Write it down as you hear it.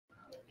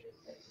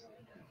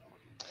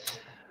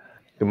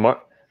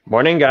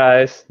Morning,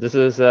 guys. It's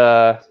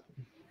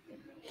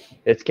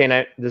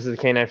Canine. This is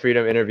Canine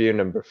Freedom interview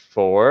number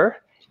 4,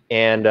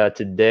 and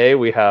today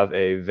we have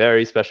a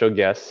very special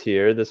guest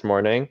here this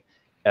morning.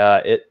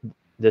 It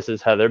This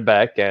is Heather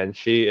Beck, and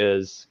she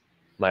is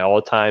my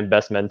all-time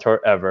best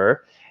mentor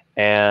ever.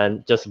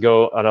 And just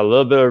go on a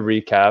little bit of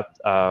recap.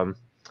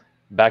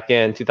 Back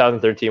in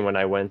 2013, when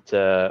I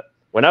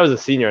was a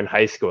senior in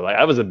high school, like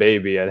I was a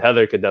baby, and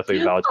Heather could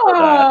definitely vouch for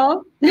that.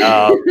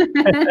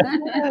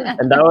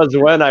 And that was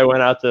when I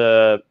went out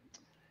to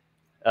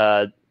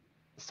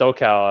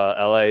SoCal,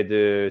 LA,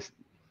 to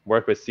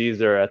work with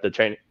Caesar at the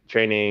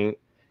training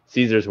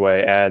Caesar's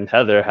Way, and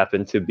Heather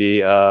happened to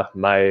be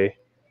my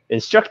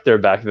instructor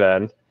back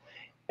then.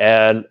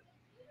 And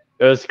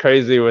it was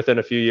crazy. Within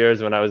a few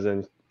years, when I was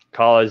in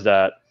college,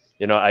 that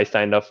I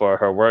signed up for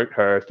her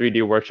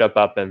 3D workshop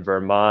up in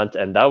Vermont,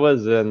 and that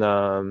was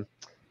in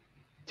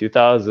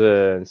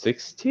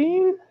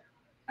 2016.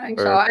 I think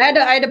so. I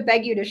had to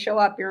beg you to show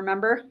up. You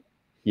remember?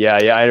 Yeah,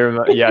 I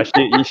remember. Yeah,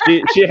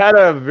 she had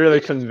to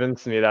really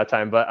convince me that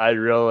time, but I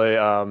really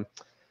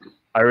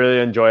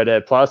enjoyed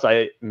it. Plus,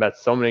 I met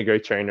so many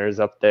great trainers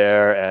up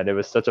there, and it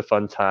was such a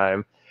fun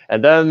time.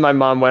 And then my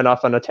mom went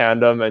off on a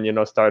tandem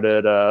and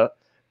started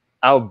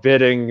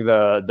outbidding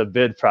the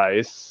bid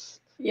price.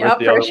 Yeah,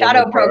 for a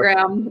shadow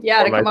program.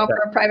 Yeah, to come out for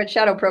a private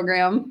shadow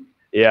program.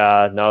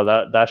 Yeah, no,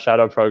 that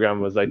shadow program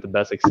was like the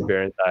best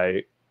experience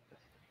I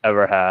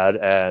ever had,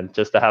 and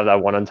just to have that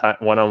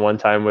one-on-one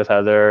time with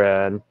Heather,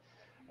 and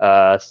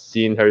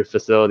seeing her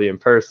facility in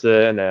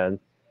person, and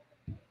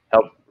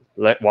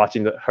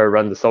watching her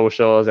run the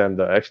socials and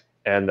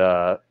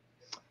the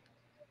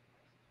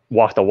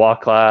walk the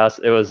walk class.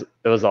 It was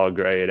all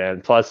great.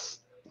 And plus,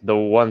 the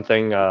one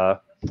thing I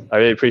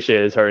really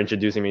appreciate is her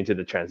introducing me to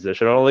the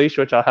transitional leash,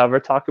 which I'll have her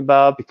talk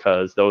about,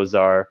 because those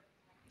are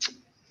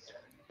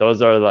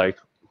like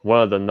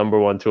one of the number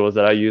 1 tools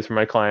that I use for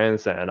my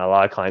clients, and a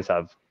lot of clients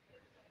have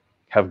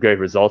great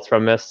results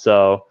from this.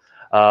 So,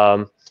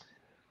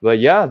 but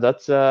yeah,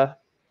 that's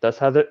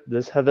Heather.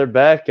 This Heather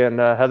Beck. And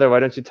Heather, why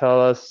don't you tell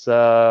us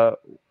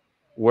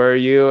where are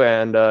you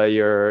and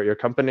your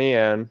company,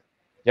 and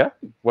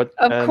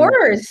Of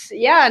course.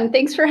 Yeah, and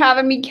thanks for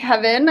having me,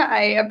 Kevin.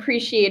 I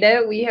appreciate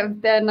it. We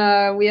have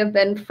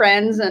been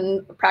friends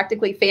and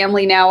practically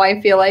family now,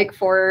 I feel like,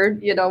 for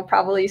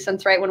probably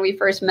since right when we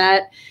first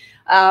met.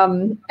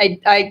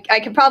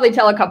 I could probably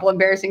tell a couple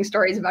embarrassing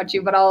stories about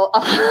you, but I'll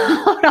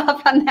hold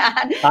off on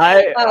that.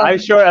 I'm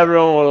sure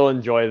everyone will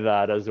enjoy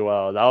that as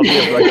well. That'll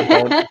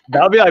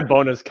be like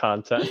bonus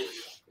content.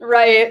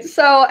 Right.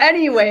 So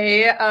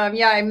anyway,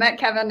 I met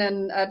Kevin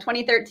in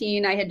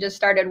 2013. I had just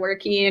started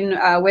working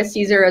with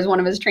Caesar as one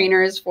of his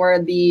trainers for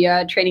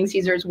the Training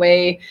Caesar's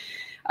Way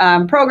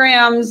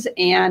programs.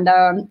 And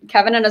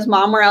Kevin and his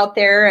mom were out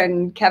there,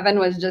 and Kevin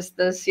was just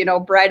this,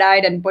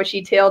 bright-eyed and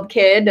bushy-tailed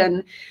kid.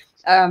 And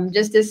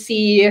just to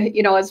see,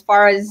 as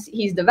far as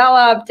he's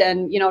developed,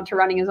 and, to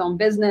running his own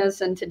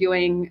business, and to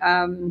doing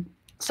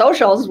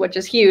socials, which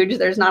is huge.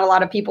 There's not a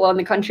lot of people in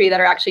the country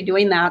that are actually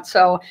doing that.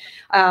 So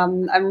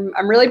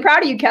I'm really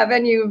proud of you,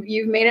 Kevin.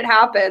 You've made it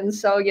happen.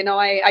 So,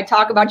 I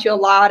talk about you a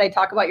lot. I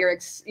talk about your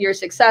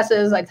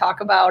successes. I talk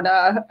about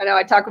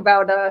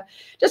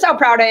just how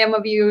proud I am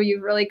of you.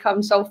 You've really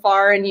come so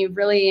far, and you've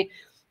really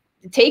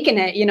taken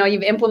it.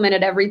 You've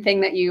implemented everything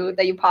that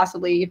you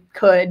possibly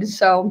could.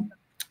 So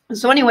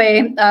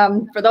anyway,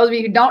 for those of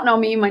you who don't know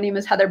me, my name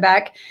is Heather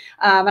Beck,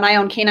 and I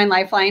own Canine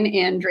Lifeline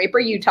in Draper,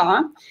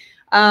 Utah.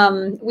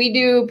 We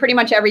do pretty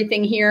much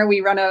everything here.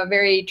 We run a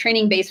very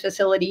training-based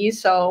facility.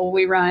 So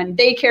we run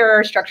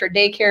daycare, structured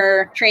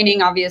daycare,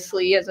 training,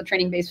 obviously, as a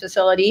training-based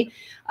facility,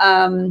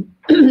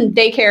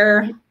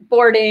 daycare,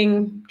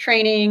 boarding,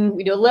 training.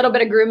 We do a little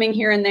bit of grooming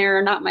here and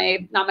there. Not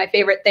my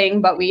favorite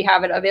thing, but we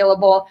have it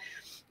available.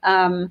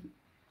 And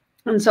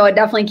so it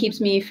definitely keeps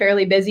me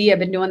fairly busy. I've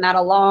been doing that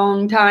a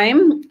long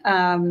time.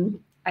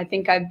 I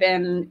think I've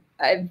been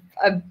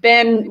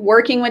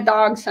working with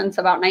dogs since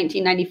about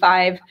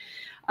 1995.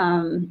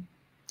 And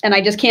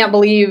I just can't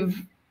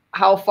believe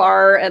how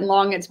far and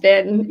long it's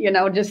been,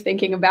 just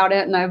thinking about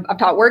it. And I've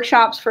taught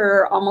workshops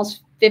for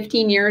almost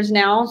 15 years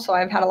now. So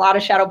I've had a lot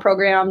of shadow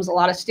programs, a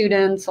lot of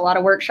students, a lot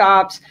of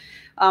workshops.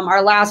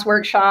 Our last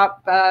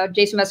workshop,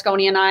 Jason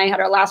Vasconi and I had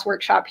our last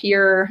workshop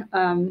here,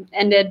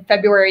 ended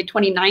February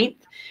 29th,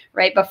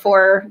 right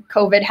before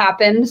COVID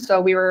happened. So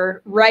we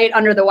were right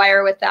under the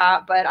wire with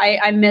that, but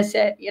I miss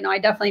it. I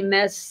definitely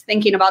miss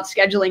thinking about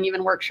scheduling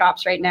even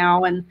workshops right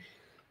now. And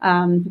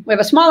we have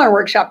a smaller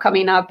workshop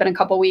coming up in a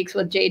couple of weeks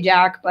with Jay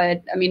Jack,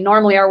 but I mean,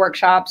 normally our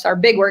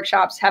big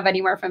workshops have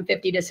anywhere from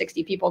 50 to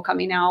 60 people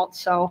coming out.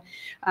 So,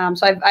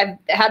 I've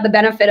had the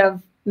benefit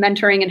of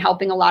mentoring and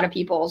helping a lot of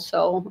people.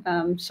 So,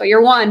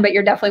 you're one, but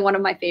you're definitely one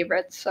of my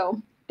favorites.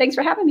 So thanks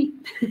for having me.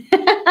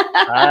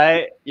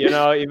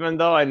 Even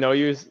though I know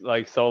you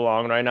like so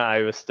long right now, I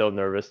was still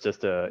nervous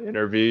just to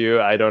interview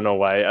you. I don't know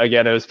why.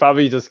 Again, it was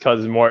probably just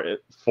because more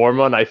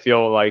formal and I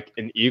feel like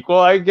an equal,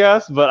 I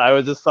guess, but I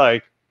was just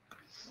like,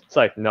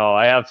 no,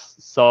 I've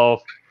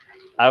still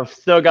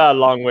got a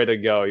long way to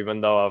go, even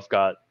though I've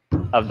got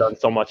I've done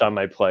so much on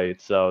my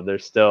plate. So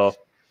there's still,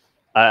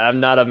 I'm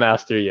not a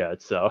master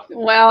yet. So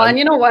well, and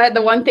you know what?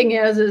 The one thing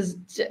is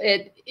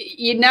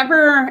you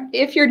never,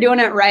 if you're doing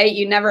it right,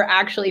 you never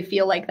actually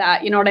feel like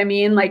that. You know what I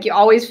mean? Like you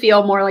always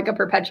feel more like a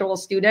perpetual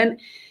student.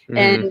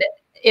 And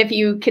if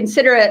you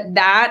consider it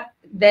that,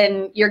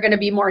 then you're going to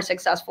be more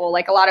successful.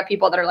 Like a lot of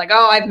people that are like,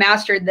 oh, I've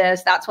mastered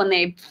this. That's when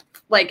they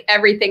like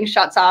everything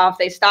shuts off.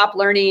 They stop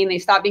learning. They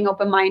stop being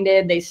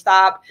open-minded. They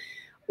stop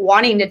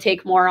wanting to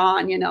take more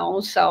on, you know?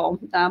 So,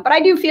 but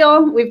I do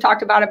feel, we've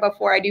talked about it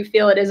before, I do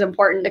feel it is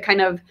important to kind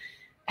of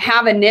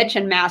have a niche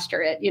and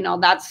master it. You know,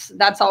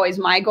 that's always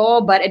my goal,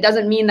 but it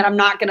doesn't mean that I'm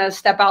not going to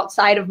step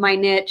outside of my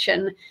niche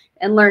and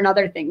learn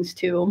other things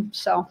too.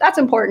 So that's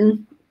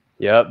important.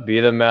 Yep. Be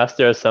the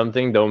master of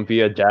something. Don't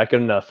be a jack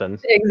of nothing.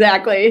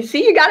 Exactly.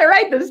 See, you got it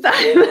right this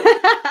time.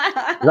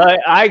 Like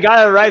I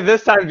got it right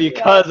this time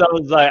because I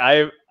was like,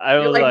 I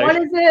was like, what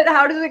is it?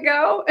 How does it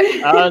go?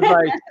 I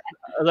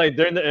was like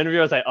during the interview,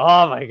 I was like,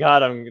 oh my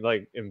God, I'm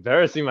like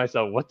embarrassing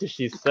myself. What did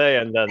she say?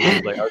 And then I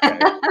was like, okay.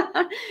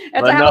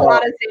 I have a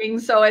lot of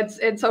things, so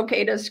it's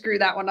okay to screw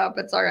that one up.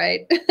 It's all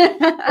right.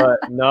 But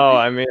no,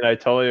 I mean, I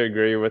totally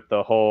agree with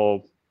the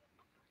whole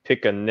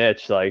pick a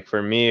niche. Like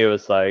for me, it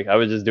was like I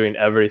was just doing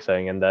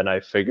everything, and then I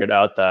figured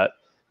out that,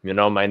 you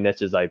know, my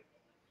niche is like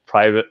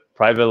private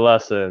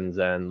lessons,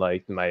 and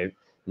like my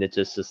niche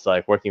is just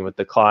like working with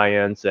the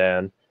clients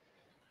and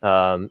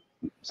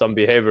some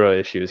behavioral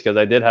issues, because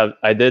I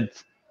did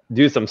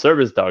do some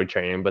service dog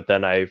training, but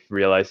then I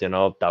realized, you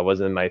know, that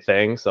wasn't my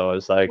thing. So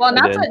it's like, well,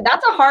 that's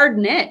a hard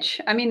niche.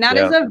 I mean, that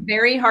is a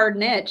very hard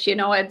niche. You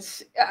know,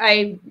 it's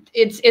a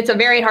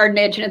very hard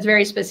niche, and it's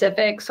very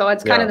specific. So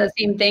it's kind of the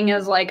same thing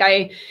as like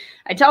I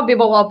tell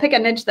people, well, pick a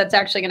niche that's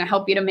actually going to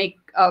help you to make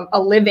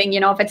a living. You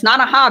know, if it's not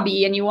a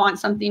hobby and you want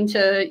something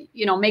to,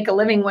 you know, make a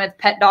living with,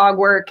 pet dog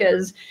work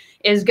is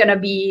going to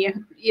be,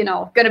 you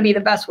know, going to be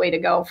the best way to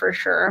go for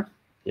sure.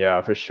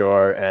 Yeah, for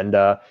sure. And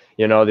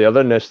you know, the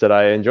other niche that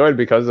I enjoyed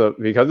because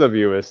of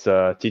you is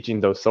teaching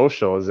those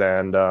socials,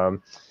 and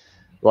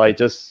like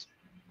just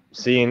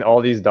seeing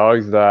all these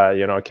dogs that,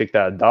 you know, kicked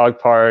out of dog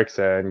parks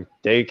and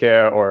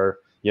daycare, or,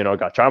 you know,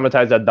 got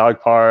traumatized at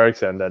dog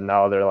parks, and then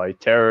now they're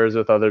like terrors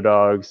with other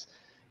dogs.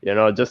 You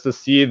know, just to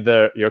see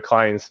your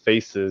clients'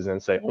 faces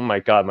and say, oh my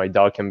God, my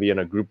dog can be in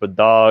a group of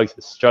dogs.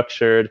 It's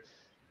structured.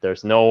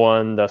 There's no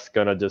one that's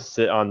gonna just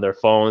sit on their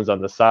phones on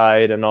the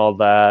side and all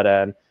that.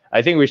 And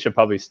I think we should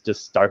probably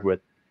just start with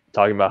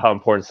talking about how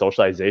important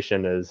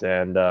socialization is,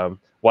 and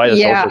why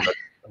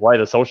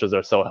the socials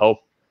are so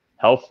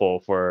helpful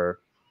for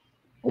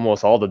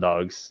almost all the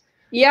dogs.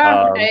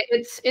 Yeah,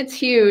 it's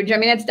huge. I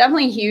mean, it's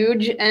definitely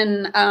huge.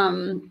 And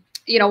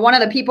you know, one of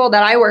the people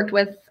that I worked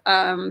with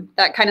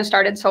that kind of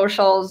started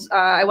socials,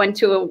 I went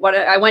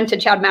to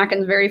Chad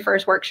Mackin's very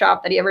first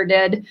workshop that he ever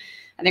did.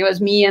 I think it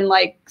was me and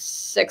like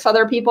 6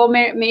 other people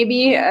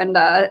maybe. And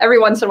every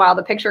once in a while,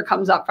 the picture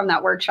comes up from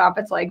that workshop.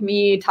 It's like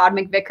me, Todd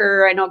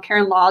McVicker. I know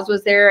Karen Laws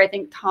was there. I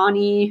think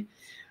Tawny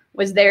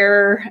was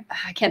there.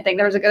 I can't think.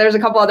 There's a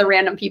couple other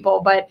random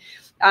people, but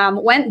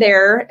went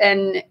there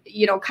and,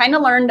 you know, kind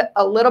of learned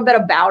a little bit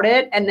about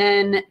it. And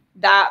then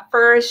that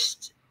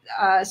first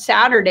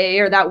Saturday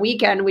or that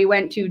weekend, we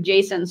went to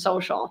Jason's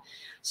social.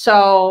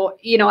 So,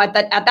 you know, at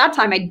that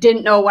time, I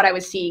didn't know what I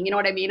was seeing. You know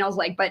what I mean? I was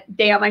like, but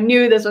damn, I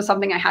knew this was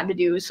something I had to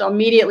do. So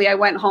immediately I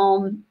went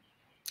home.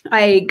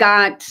 I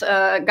got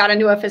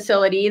into a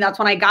facility. That's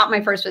when I got my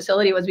first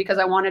facility, was because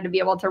I wanted to be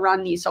able to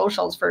run these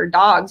socials for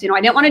dogs. You know,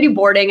 I didn't want to do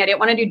boarding. I didn't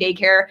want to do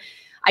daycare.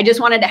 I just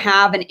wanted to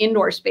have an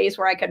indoor space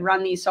where I could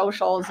run these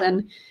socials,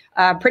 and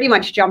pretty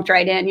much jumped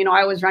right in. You know,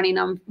 I was running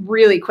them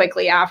really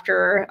quickly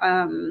after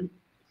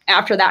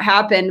that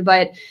happened.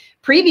 But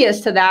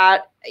previous to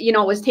that, you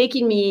know, it was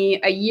taking me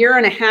a year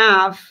and a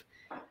half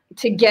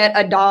to get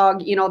a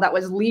dog, you know, that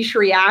was leash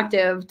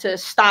reactive to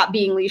stop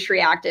being leash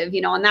reactive,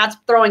 you know, and that's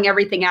throwing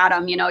everything at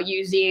them, you know,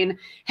 using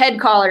head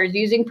collars,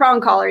 using prong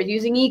collars,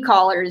 using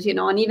e-collars, you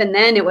know, and even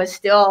then it was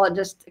still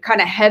just kind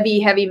of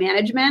heavy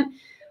management.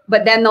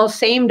 But then those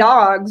same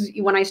dogs,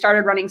 when I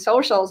started running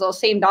socials, those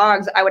same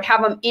dogs, I would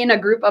have them in a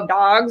group of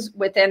dogs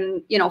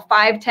within, you know,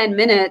 5-10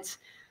 minutes,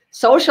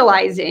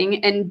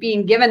 socializing and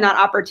being given that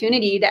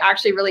opportunity to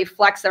actually really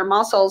flex their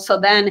muscles. So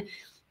then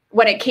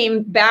when it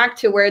came back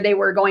to where they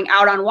were going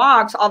out on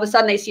walks, all of a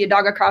sudden they see a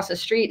dog across the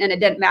street and it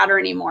didn't matter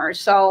anymore.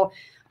 So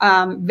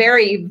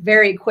very,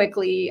 very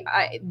quickly,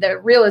 the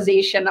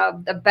realization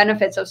of the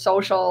benefits of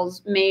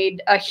socials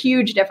made a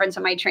huge difference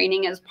in my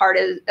training as part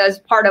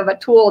of a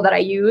tool that I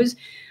use.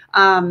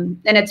 And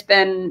it's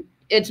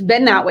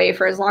been that way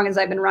for as long as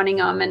I've been running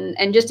them,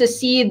 and just to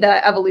see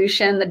the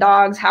evolution, the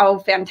dogs, how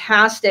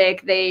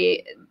fantastic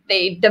they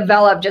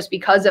develop just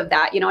because of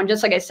that, you know. And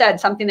just like I said,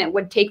 something that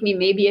would take me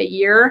maybe a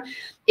year,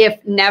 if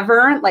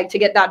never, like to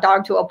get that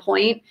dog to a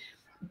point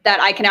that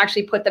I can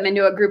actually put them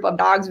into a group of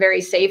dogs very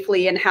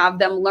safely and have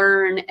them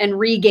learn and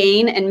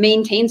regain and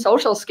maintain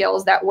social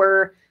skills that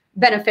were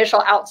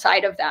beneficial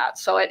outside of that.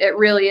 So it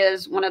really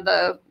is one of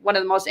the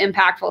most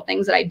impactful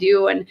things that I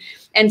do.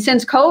 And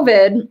since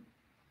COVID,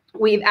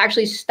 we've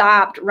actually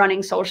stopped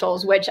running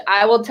socials, which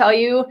I will tell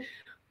you,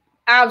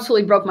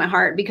 absolutely broke my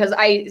heart because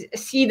I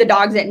see the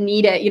dogs that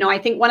need it. I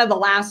think one of the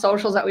last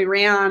socials that we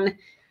ran,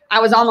 I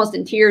was almost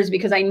in tears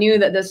because I knew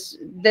that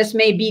this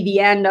may be the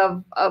end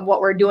of what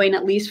we're doing,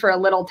 at least for a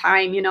little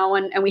time,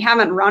 and we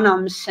haven't run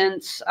them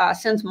since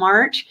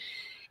March.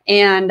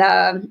 And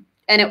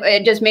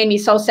it just made me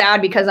so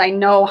sad because I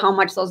know how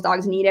much those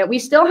dogs need it. We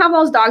still have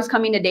those dogs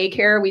coming to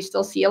daycare. We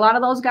still see a lot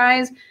of those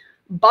guys.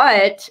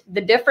 But the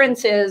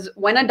difference is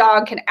when a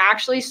dog can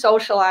actually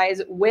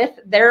socialize with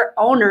their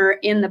owner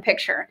in the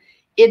picture.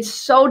 It's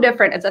so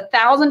different. It's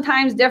 1,000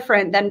 times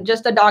different than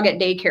just a dog at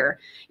daycare,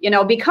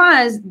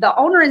 because the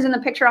owner is in the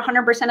picture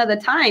 100% of the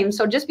time.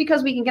 So just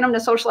because we can get them to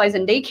socialize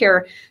in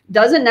daycare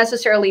doesn't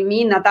necessarily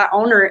mean that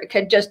owner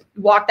could just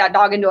walk that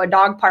dog into a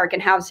dog park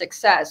and have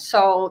success.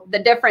 So the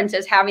difference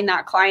is having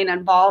that client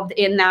involved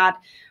in that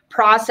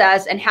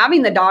process and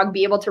having the dog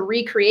be able to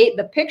recreate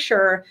the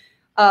picture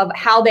of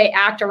how they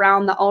act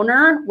around the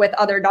owner with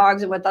other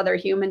dogs and with other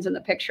humans in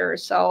the picture.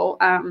 So,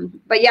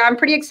 but yeah, I'm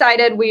pretty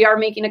excited. We are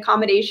making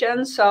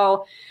accommodations.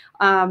 So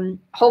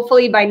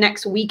hopefully by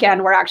next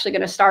weekend, we're actually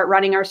going to start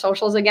running our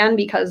socials again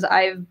because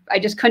I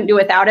just couldn't do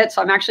without it.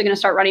 So I'm actually going to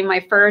start running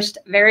my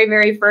very,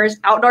 very first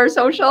outdoor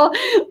social.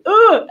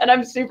 Ooh, and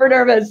I'm super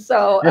nervous.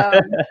 So,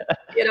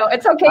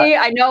 it's okay.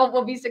 I know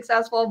we'll be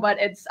successful, but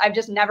I've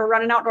just never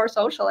run an outdoor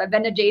social. I've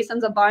been to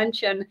Jason's a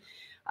bunch and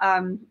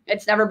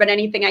it's never been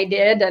anything I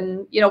did.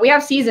 And, we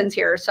have seasons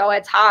here, so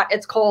it's hot,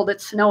 it's cold,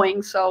 it's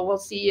snowing. So we'll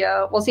see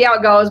how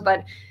it goes,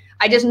 but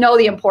I just know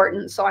the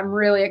importance. So I'm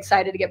really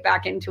excited to get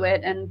back into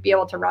it and be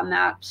able to run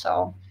that.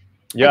 So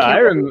I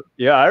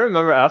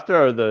remember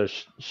after the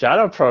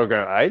shadow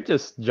program, I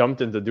just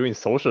jumped into doing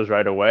socials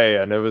right away.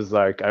 And it was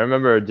like, I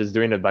remember just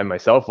doing it by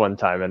myself one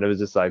time. And it was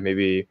just like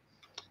maybe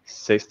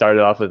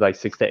started off with like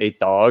 6 to 8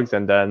 dogs.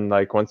 And then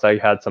like once I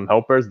had some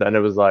helpers, then it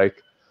was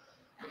like,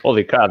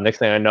 holy crap, next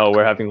thing I know,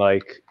 we're having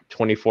like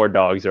 24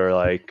 dogs, or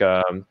like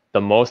the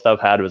most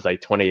I've had was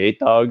like 28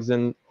 dogs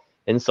in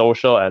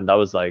social. And that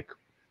was like,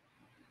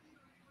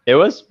 it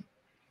was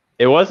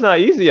not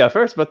easy at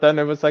first, but then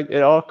it was like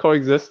it all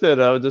coexisted.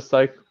 I was just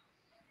like,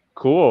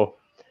 cool.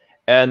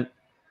 And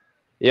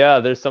yeah,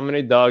 there's so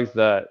many dogs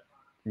that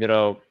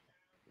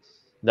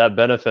that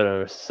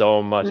benefit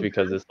so much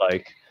because it's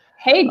like,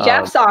 hey,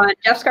 Jeff's on.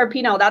 Jeff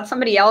Scarpino. That's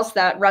somebody else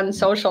that runs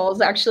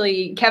socials.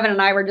 Actually, Kevin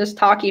and I were just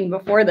talking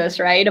before this,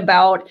 right,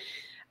 about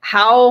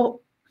how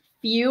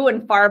few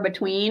and far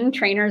between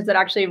trainers that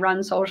actually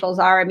run socials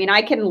are. I mean,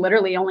 I can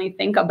literally only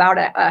think about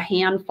a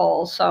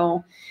handful.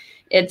 So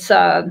it's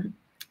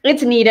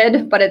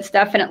needed, but it's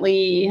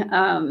definitely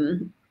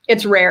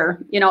it's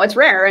rare. It's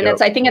rare, and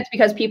I think it's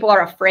because people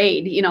are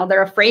afraid.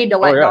 They're afraid to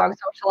let dogs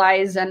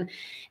socialize, and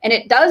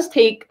it does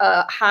take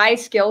a high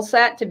skill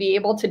set to be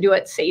able to do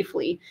it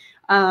safely.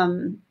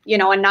 And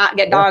not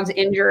get dogs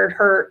injured,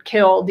 hurt,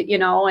 killed,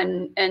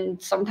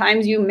 and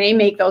sometimes you may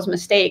make those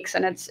mistakes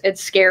and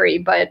it's scary,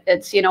 but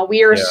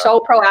we are so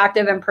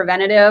proactive and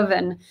preventative,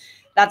 and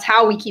that's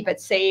how we keep it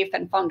safe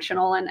and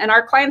functional. And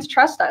our clients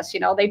trust us,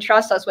 they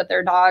trust us with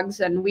their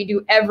dogs, and we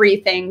do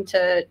everything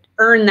to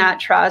earn that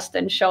trust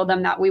and show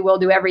them that we will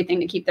do everything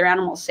to keep their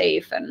animals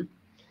safe, and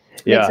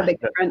makes a big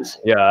difference.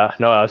 Yeah,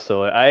 no,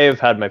 absolutely. I have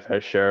had my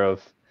fair share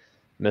of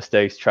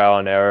mistakes, trial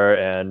and error,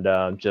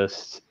 and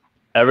just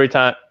every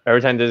time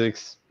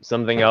there's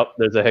something up,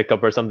 there's a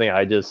hiccup or something,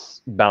 I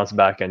just bounce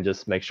back and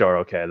just make sure,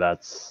 okay,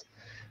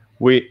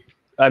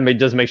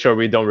 just make sure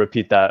we don't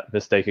repeat that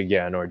mistake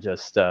again, or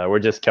just we're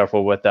just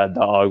careful with that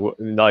dog.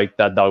 Like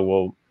that dog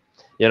will,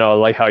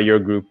 like how your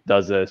group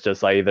does it. It's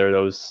just like either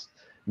those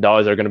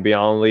dogs are going to be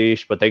on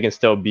leash, but they can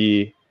still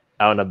be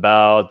out and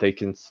about. They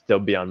can still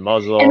be on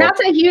muzzle. And that's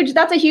a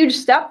huge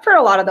step for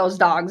a lot of those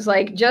dogs.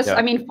 Like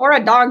I mean, for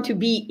a dog to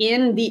be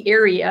in the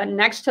area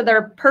next to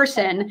their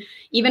person,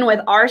 even with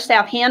our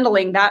staff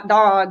handling that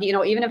dog,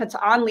 even if it's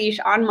on leash,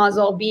 on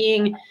muzzle,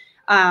 being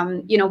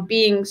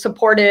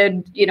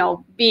supported,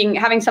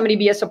 having somebody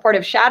be a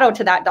supportive shadow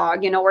to that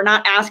dog. We're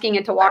not asking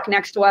it to walk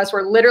next to us.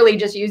 We're literally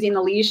just using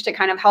the leash to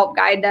kind of help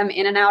guide them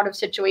in and out of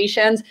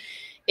situations.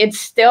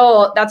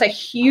 That's a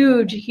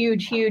huge,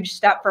 huge, huge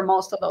step for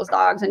most of those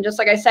dogs. And just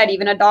like I said,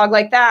 even a dog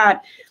like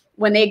that,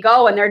 when they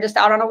go and they're just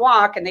out on a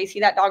walk and they see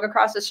that dog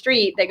across the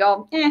street, they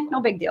go, no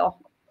big deal.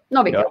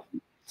 No big deal.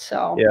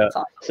 So,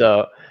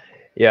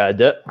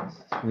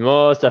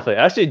 most definitely.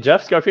 Actually,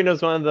 Jeff Scarpino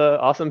is one of the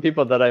awesome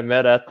people that I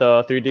met at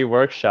the 3D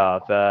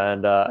workshop,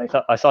 and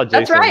I saw Jason.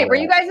 That's right. Were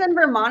you guys in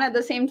Vermont at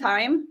the same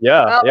time?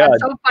 Yeah, That's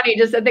so funny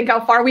just to think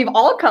how far we've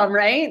all come,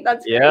 right?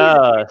 That's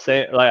crazy.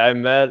 Same. Like I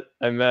met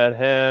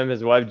him,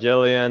 his wife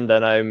Jillian,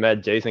 then I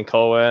met Jason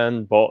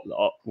Cohen, both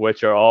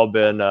which are all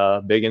been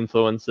big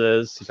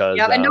influences. Because,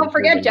 and don't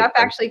forget, Jeff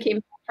actually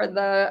came for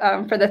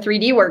the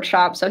 3D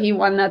workshop. So he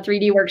won the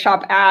 3D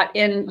workshop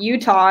in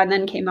Utah, and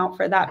then came out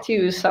for that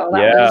too. So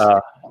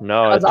that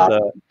was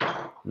awesome.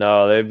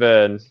 No, they've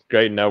been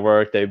great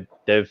network. They've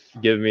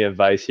given me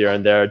advice here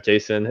and there.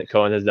 Jason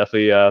Cohen has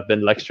definitely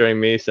been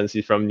lecturing me since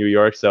he's from New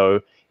York, so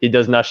he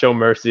does not show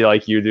mercy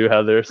like you do,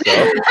 Heather. So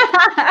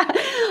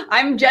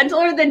I'm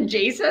gentler than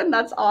Jason.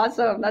 That's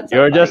awesome. That's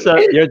so you're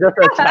funny. you're just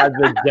a tad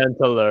bit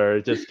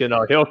gentler. Just, you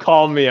know, he'll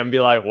call me and be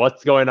like,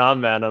 "What's going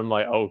on, man?" I'm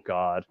like, "Oh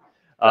God."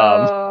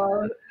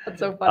 Oh, that's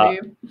so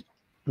funny.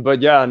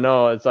 But yeah,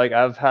 no, it's like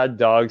I've had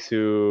dogs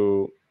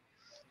who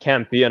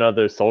can't be in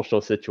other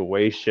social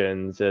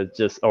situations. It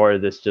just, or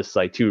it's just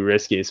like too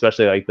risky,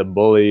 especially like the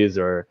bullies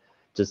or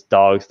just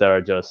dogs that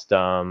are just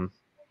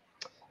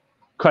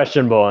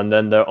questionable, and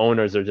then the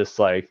owners are just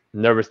like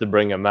nervous to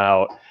bring them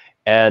out.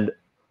 And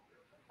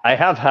I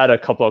have had a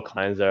couple of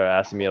clients that are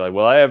asking me like,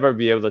 will I ever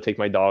be able to take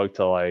my dog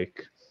to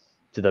like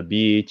to the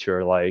beach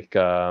or like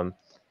an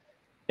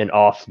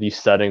off leash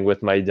setting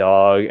with my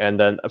dog? And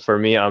then for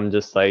me, I'm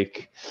just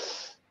like,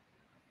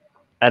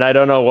 and I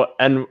don't know what,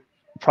 and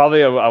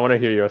probably I want to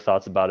hear your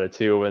thoughts about it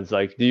too. It's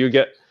like, do you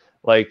get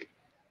like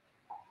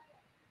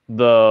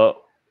the,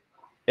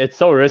 it's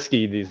so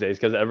risky these days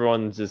because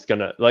everyone's just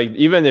gonna like,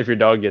 even if your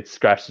dog gets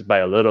scratched by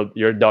a little,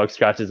 your dog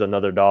scratches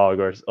another dog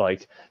or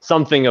like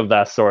something of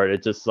that sort.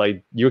 It's just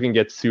like you can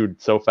get sued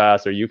so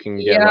fast, or you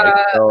can get like,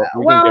 so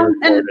you can get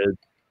reported.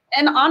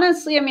 And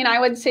honestly, I mean, I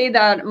would say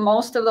that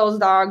most of those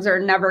dogs are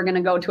never going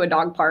to go to a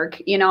dog park.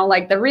 You know,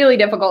 like the really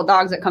difficult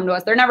dogs that come to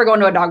us, they're never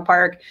going to a dog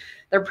park.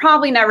 They're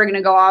probably never going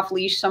to go off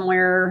leash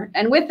somewhere.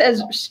 And with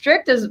as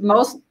strict as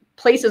most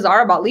places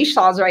are about leash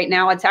laws right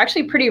now, it's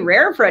actually pretty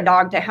rare for a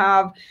dog to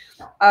have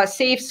a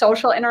safe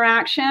social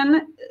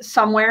interaction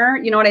somewhere,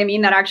 you know what I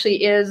mean, that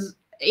actually is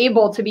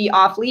able to be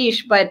off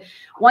leash. But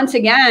once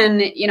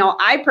again, you know,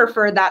 I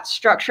prefer that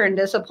structure and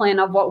discipline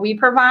of what we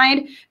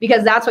provide,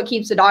 because that's what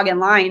keeps the dog in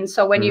line.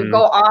 So when you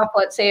go off,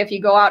 let's say if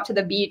you go out to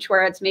the beach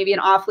where it's maybe an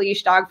off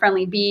leash dog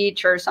friendly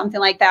beach or something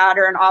like that,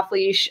 or an off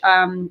leash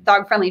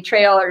dog friendly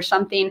trail or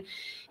something,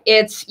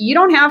 it's, you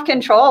don't have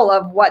control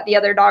of what the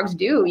other dogs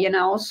do, you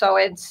know, so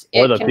it's,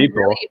 or the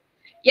people. Really,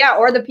 yeah,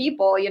 or the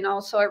people, you know,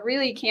 so it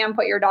really can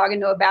put your dog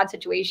into a bad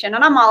situation.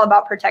 And I'm all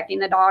about protecting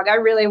the dog. I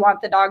really want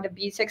the dog to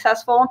be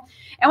successful.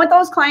 And with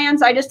those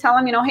clients, I just tell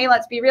them, you know, hey,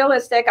 let's be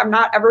realistic. I'm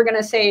not ever going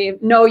to say,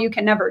 no, you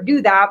can never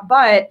do that,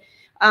 but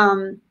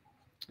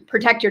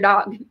protect your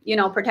dog, you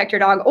know, protect your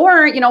dog.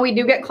 Or, you know, we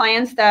do get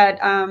clients that,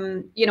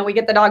 you know, we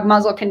get the dog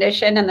muzzle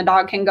condition and the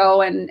dog can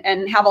go and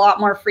have a lot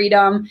more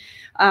freedom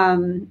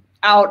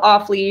out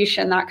off leash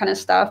and that kind of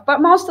stuff.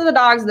 But most of the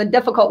dogs, the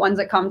difficult ones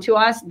that come to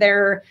us,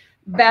 their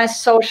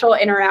best social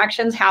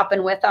interactions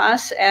happen with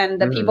us, and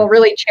the people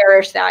really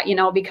cherish that, you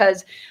know,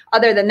 because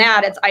other than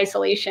that, it's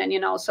isolation, you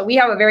know. So we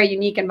have a very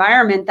unique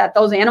environment that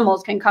those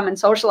animals can come and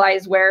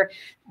socialize, where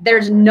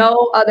there's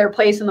no other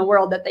place in the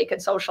world that they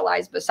could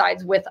socialize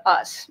besides with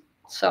us.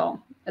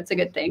 So that's a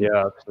good thing.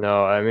 Yeah,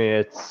 no, I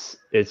mean,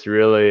 it's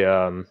really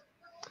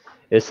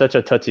it's such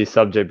a touchy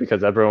subject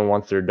because everyone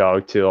wants their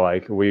dog to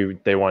like,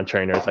 they want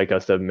trainers like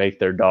us to make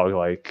their dog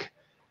like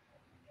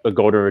a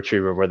golden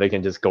retriever where they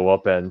can just go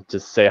up and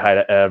just say hi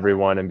to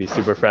everyone and be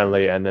super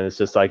friendly. And then it's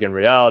just like, in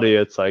reality,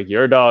 it's like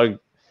your dog,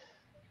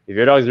 if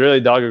your dog's really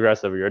dog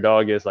aggressive, or your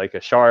dog is like a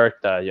shark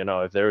that, you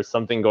know, if there's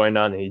something going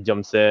on and he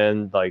jumps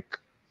in, like,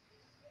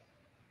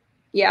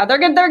 yeah, they're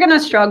going to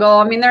struggle.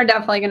 I mean, they're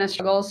definitely going to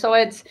struggle. So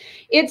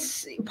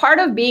it's part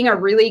of being a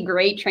really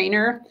great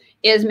trainer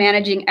is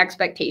managing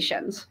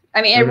expectations.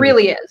 I mean, it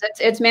really is.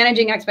 It's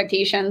managing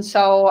expectations.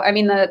 So, I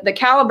mean, the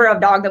caliber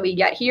of dog that we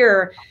get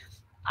here,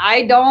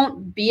 I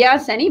don't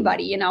BS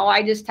anybody, you know,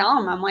 I just tell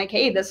them, I'm like,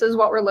 hey, this is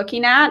what we're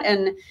looking at.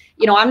 And,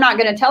 you know, I'm not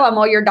going to tell them,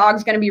 oh, your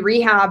dog's going to be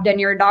rehabbed and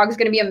your dog's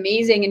going to be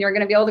amazing and you're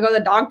going to be able to go to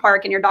the dog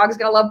park and your dog's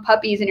going to love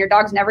puppies and your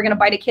dog's never going to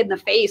bite a kid in the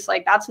face.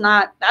 Like, that's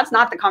not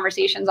the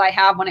conversations I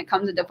have when it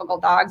comes to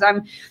difficult dogs.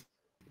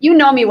 You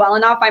know me well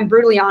enough. I'm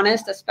brutally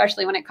honest,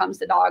 especially when it comes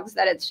to dogs,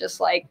 that it's just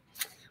like,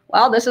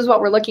 well, this is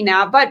what we're looking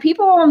at. But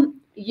people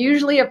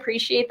usually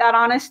appreciate that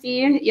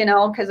honesty, you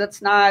know, because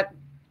it's not,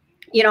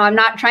 you know, I'm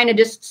not trying to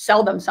just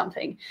sell them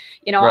something,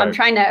 you know, right. I'm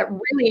trying to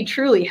really,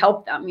 truly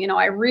help them. You know,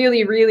 I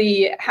really,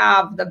 really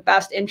have the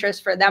best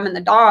interest for them and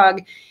the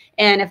dog.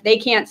 And if they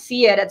can't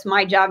see it, it's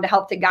my job to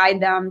help to guide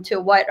them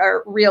to what a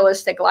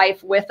realistic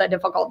life with a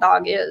difficult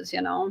dog is,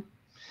 you know?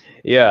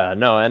 Yeah,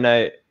 no. And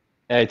I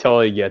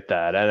totally get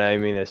that. And I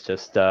mean, it's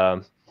just,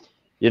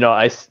 you know,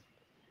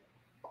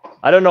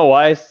 I don't know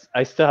why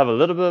I still have a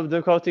little bit of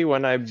difficulty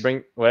when I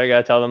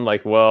gotta tell them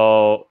like,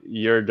 well,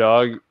 your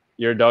dog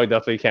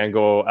definitely can't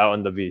go out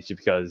on the beach,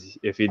 because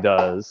if he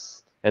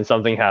does and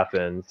something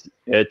happens,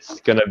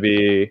 it's gonna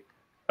be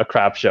a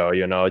crap show,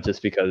 you know,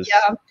 just because.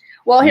 Yeah.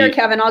 Well, here,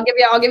 Kevin, I'll give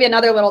you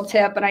another little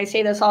tip, and I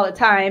say this all the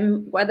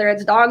time, whether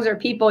it's dogs or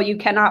people, you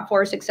cannot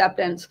force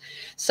acceptance.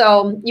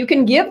 So you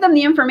can give them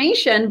the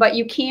information, but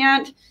you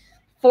can't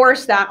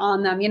force that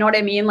on them. You know what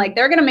I mean? Like,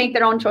 they're going to make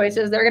their own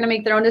choices. They're going to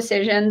make their own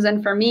decisions.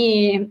 And for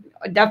me,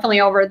 definitely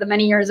over the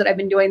many years that I've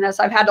been doing this,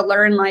 I've had to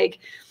learn, like,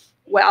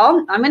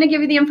 well, I'm going to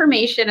give you the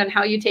information, and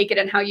how you take it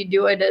and how you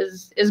do it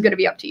is going to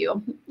be up to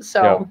you.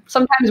 So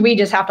Sometimes we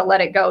just have to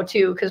let it go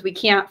too, because we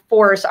can't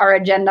force our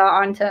agenda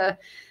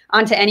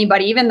onto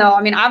anybody, even though,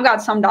 I mean, I've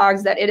got some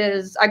dogs that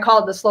I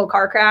call it the slow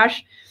car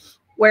crash.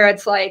 where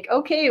it's like,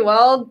 okay,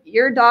 well,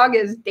 your dog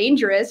is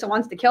dangerous and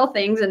wants to kill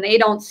things, and they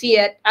don't see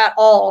it at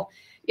all,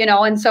 you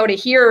know. And so to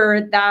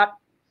hear that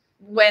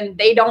when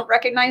they don't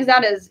recognize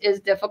that is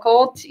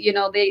difficult, you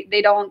know,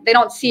 they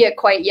don't see it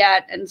quite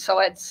yet. And so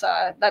it's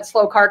that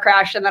slow car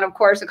crash, and then of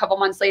course a couple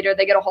months later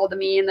they get a hold of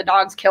me and the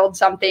dog's killed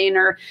something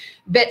or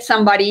bit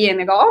somebody, and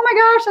they go, oh my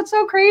gosh, that's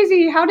so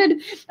crazy, how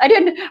did I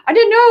didn't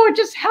know, it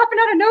just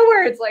happened out of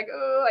nowhere. It's like,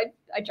 oh,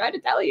 I tried to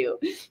tell you,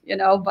 you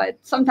know. But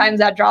sometimes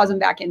that draws them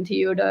back into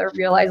you to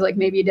realize like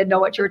maybe you didn't know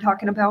what you were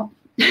talking about.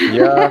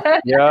 Yeah,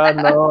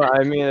 no,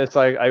 I mean, it's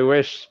like I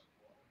wish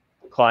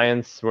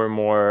clients were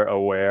more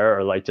aware,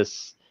 or like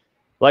just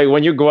like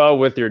when you go out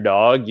with your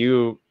dog,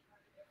 you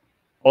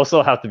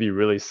also have to be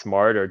really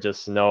smart, or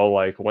just know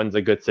like when's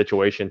a good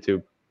situation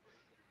to,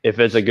 if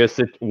it's a good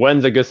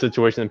when's a good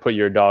situation to put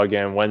your dog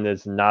in, when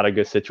is not a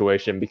good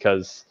situation,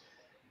 because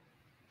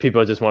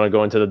people just want to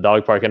go into the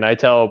dog park. And I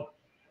tell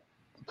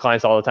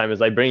clients all the time, is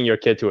like bringing your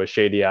kid to a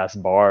shady ass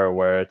bar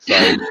where it's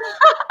like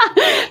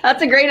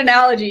that's a great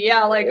analogy.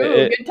 Yeah, like,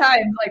 ooh, good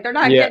times. Like they're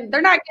not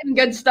getting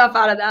good stuff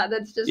out of that.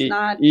 That's just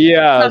not.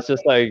 It's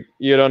just like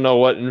you don't know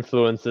what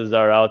influences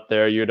are out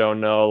there. You don't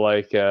know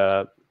like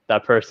that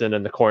person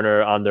in the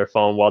corner on their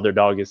phone while their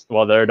dog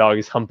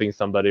is humping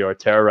somebody or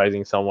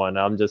terrorizing someone.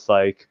 I'm just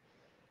like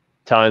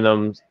telling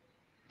them,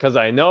 because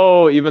I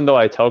know, even though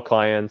I tell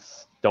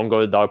clients don't go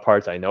to dog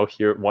parks, I know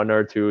here one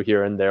or two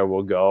here and there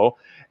will go,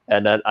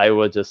 and then I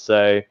will just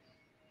say,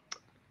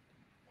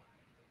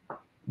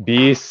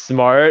 be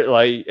smart,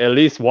 like at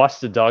least watch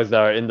the dogs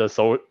that are in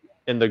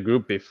the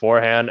group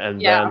beforehand,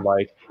 and then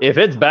like if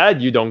it's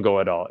bad, you don't go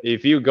at all.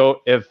 If you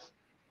go, if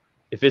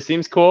it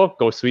seems cool,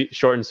 go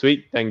short and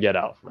sweet, then get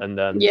out. And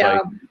then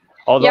like,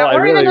 although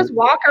or even just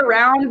walk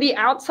around the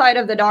outside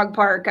of the dog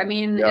park. I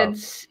mean,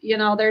 it's, you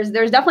know, there's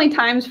definitely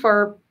times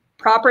for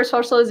proper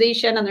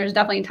socialization, and there's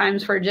definitely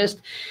times for just,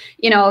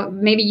 you know,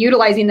 maybe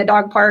utilizing the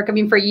dog park. I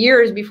mean, for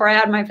years before I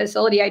had my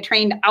facility, I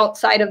trained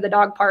outside of the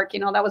dog park. You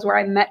know, that was where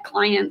I met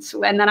clients,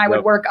 and then I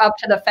would work up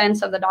to the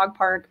fence of the dog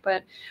park.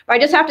 But I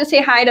just have to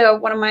say hi to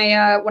one of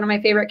my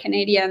favorite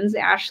Canadians,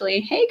 Ashley.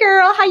 Hey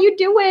girl, how you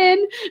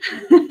doing?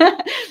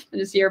 I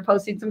just see her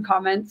posting some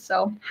comments.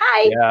 So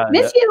hi,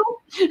 miss you.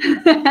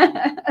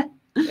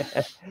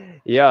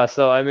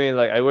 So I mean,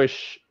 like, I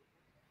wish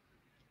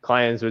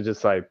clients would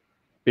just like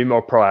be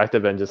more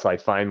proactive and just like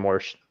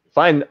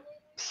find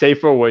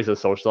safer ways to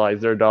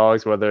socialize their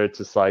dogs, whether it's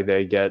just like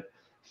they get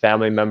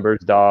family members'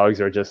 dogs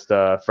or just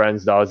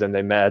friends' dogs and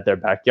they met at their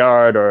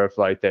backyard, or if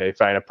like they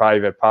find a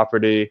private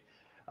property.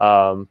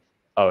 Oh,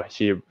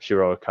 she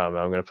wrote a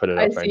comment. I'm gonna put it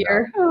up right now.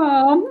 Her.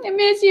 Oh, I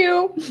miss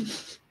you.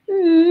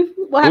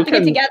 We'll have to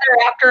get together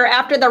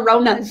after the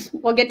Ronas.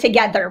 We'll get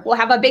together. We'll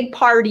have a big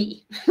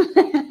party.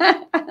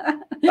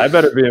 I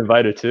better be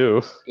invited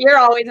too. You're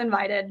always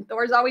invited.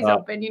 Door's always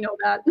open. You know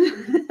that.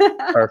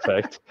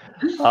 Perfect.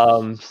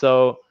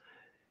 So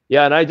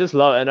yeah, and I just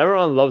love, and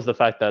everyone loves the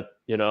fact that,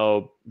 you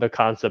know, the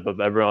concept of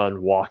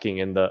everyone walking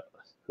in the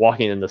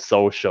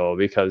social,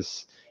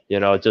 because, you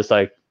know, just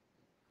like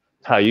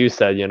how you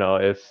said, you know,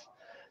 if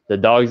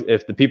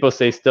the people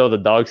stay still, the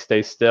dogs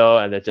stay still,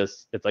 and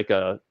it's like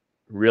a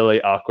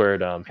really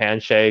awkward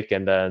handshake.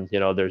 And then, you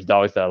know, there's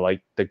dogs that are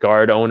like the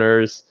guard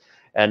owners,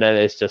 and then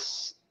it's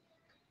just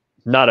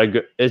not a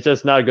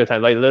good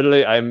time. Like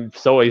literally, I'm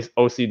so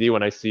OCD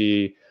when I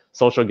see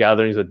social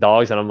gatherings with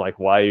dogs, and I'm like,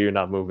 why are you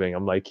not moving?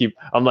 I'm like, keep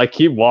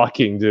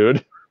walking,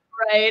 dude.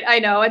 Right. I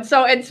know. And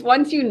so it's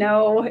once you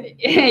know,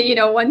 you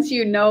know, once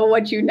you know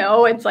what you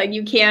know, it's like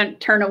you can't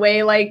turn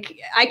away. Like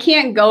I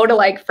can't go to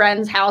like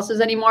friends' houses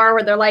anymore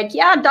where they're like,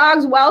 yeah,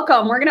 dogs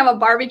welcome, we're gonna have a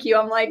barbecue.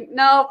 I'm like,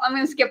 no, I'm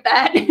gonna skip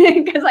that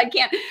because I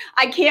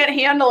can't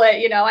handle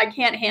it. You know, I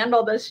can't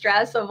handle the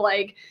stress of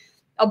like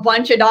a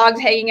bunch of dogs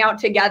hanging out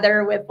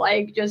together with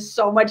like just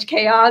so much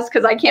chaos,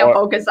 because I can't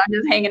focus on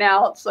just hanging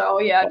out. So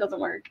yeah, it doesn't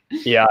work.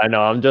 Yeah, I know.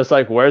 I'm just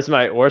like, where's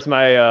my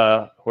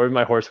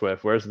horsewhip?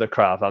 Where's the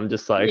crop? I'm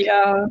just like,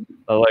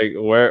 like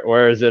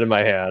where is it in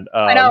my hand?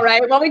 I know,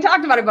 right? Well, we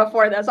talked about it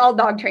before this. All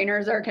dog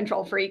trainers are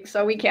control freaks,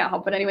 so we can't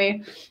help it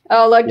anyway.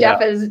 Oh, look,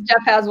 Jeff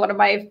has one of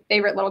my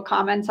favorite little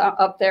comments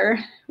up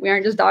there. We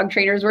aren't just dog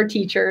trainers, we're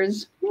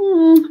teachers.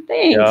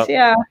 Thanks.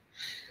 Yeah.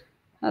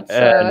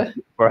 That's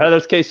for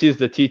Heather's case, she's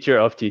the teacher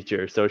of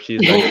teachers, so she's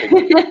like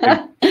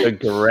the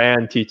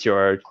grand teacher,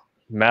 or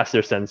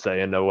master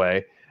sensei in a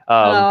way.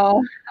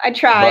 I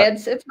try.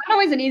 It's not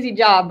always an easy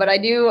job, but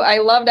I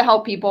love to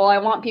help people. I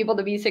want people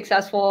to be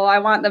successful. I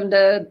want them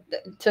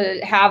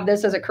to have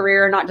this as a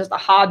career, not just a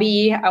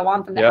hobby. I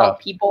want them to help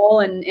people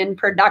in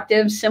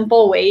productive,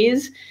 simple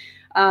ways.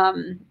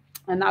 And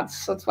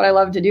that's what I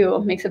love to do.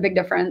 It makes a big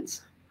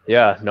difference.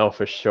 Yeah, no,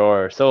 for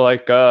sure. So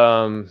like,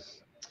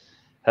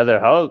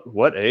 Heather,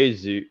 what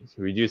age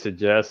would you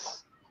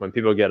suggest when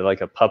people get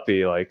like a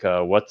puppy? Like,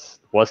 what's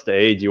the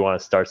age you want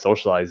to start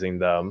socializing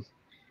them?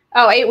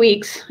 Oh, 8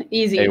 weeks,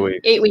 easy. 8 weeks.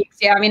 8 weeks.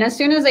 Yeah. I mean, as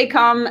soon as they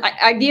come,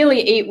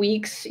 ideally 8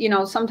 weeks,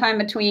 sometime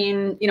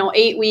between,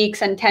 8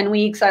 weeks and 10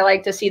 weeks, I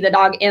like to see the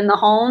dog in the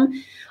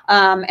home.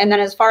 And then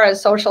as far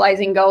as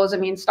socializing goes, I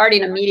mean,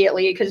 starting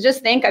immediately, because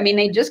just think, I mean,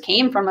 they just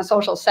came from a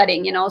social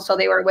setting, so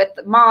they were with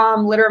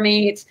mom, litter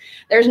mates.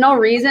 There's no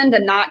reason to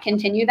not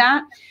continue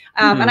that.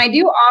 And I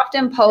do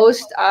often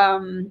post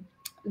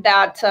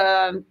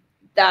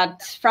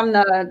that from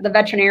the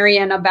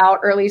veterinarian about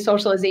early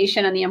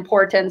socialization and the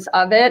importance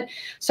of it.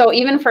 So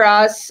even for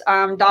us,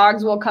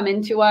 dogs will come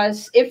into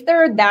us if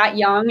they're that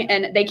young,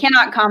 and they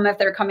cannot come if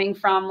they're coming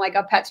from like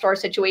a pet store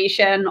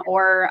situation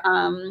or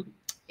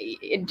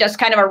just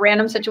kind of a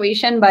random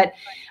situation. But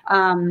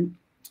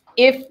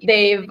if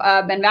they've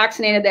been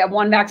vaccinated, they have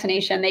one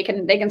vaccination, they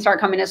can start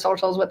coming to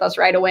socials with us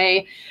right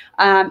away.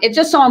 It's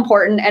just so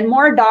important. And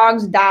more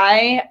dogs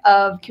die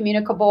of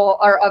communicable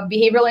or of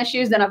behavioral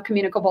issues than of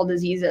communicable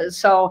diseases.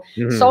 So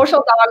social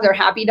dogs are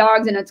happy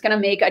dogs, and it's going to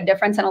make a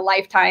difference in a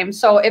lifetime.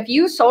 So if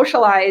you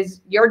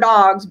socialize your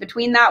dogs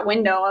between that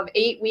window of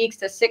 8 weeks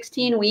to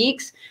 16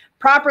 weeks,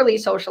 properly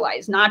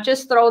socialize, not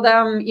just throw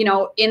them,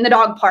 in the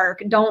dog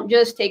park. Don't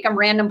just take them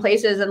random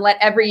places and let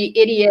every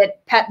idiot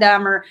pet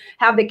them or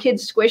have the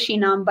kids squishing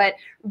them, but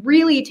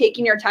really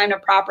taking your time to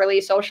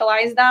properly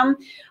socialize them.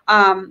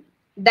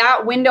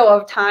 That window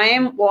of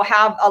time will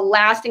have a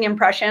lasting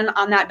impression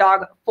on that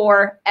dog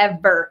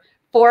forever.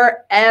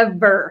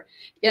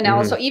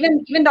 So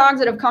even dogs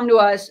that have come to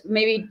us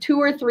maybe 2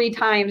 or 3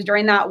 times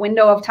during that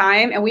window of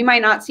time, and we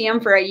might not see them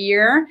for a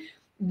year,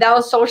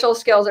 those social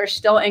skills are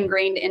still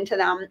ingrained into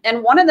them.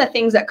 And one of the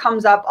things that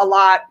comes up a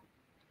lot,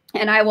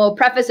 and I will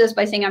preface this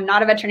by saying I'm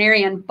not a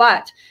veterinarian,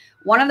 but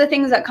one of the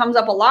things that comes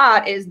up a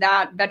lot is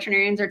that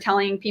veterinarians are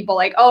telling people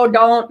like, oh,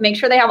 don't make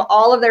sure they have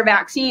all of their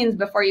vaccines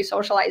before you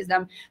socialize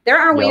them. There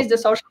are ways to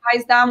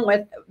socialize them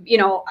with,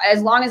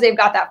 as long as they've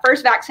got that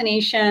first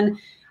vaccination.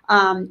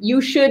 You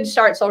should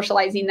start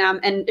socializing them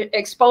and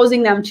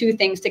exposing them to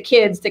things, to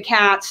kids, to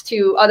cats,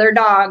 to other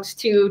dogs,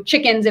 to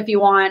chickens if you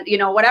want,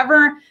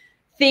 whatever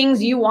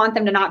things you want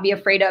them to not be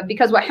afraid of.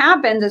 Because what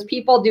happens is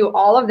people do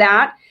all of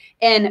that,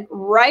 and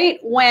right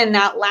when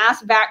that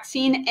last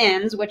vaccine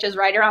ends, which is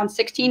right around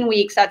 16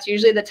 weeks, that's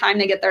usually the time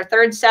they get their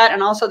 3rd set,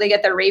 and also they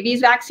get their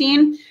rabies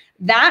vaccine.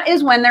 That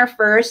is when their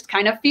first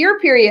kind of fear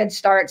period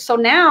starts. So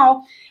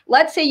now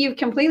let's say you've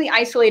completely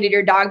isolated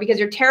your dog because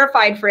you're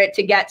terrified for it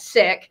to get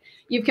sick.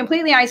 You've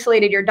completely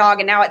isolated your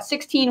dog, and now at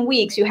 16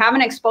 weeks, you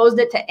haven't exposed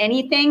it to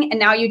anything, and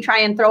now you try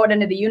and throw it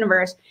into the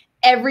universe.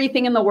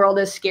 Everything in the world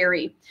is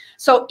scary.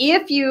 So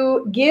if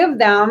you give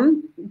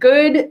them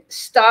good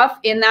stuff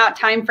in that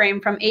time frame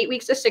from 8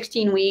 weeks to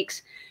 16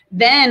 weeks,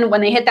 then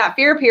when they hit that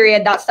fear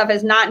period, that stuff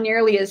is not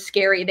nearly as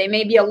scary. They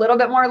may be a little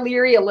bit more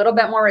leery, a little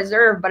bit more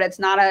reserved, but it's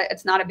not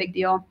a big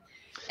deal.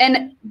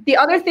 And the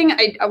other thing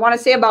I want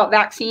to say about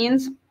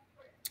vaccines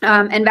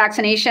and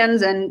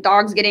vaccinations and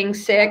dogs getting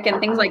sick and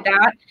things like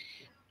that,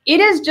 it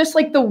is just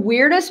like the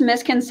weirdest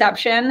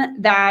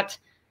misconception that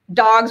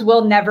dogs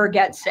will never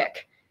get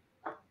sick.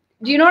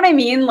 Do you know what I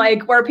mean?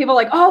 Like where people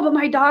are like, oh, but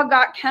my dog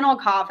got kennel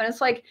cough. And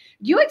it's like,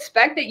 do you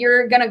expect that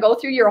you're going to go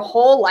through your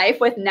whole life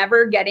with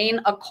never getting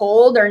a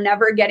cold or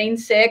never getting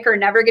sick or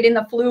never getting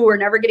the flu or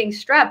never getting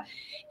strep?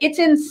 It's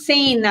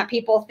insane that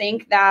people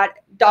think that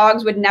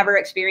dogs would never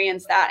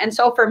experience that. And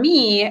so for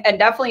me, and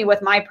definitely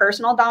with my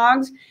personal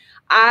dogs,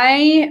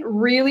 I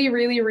really,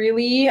 really,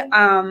 really,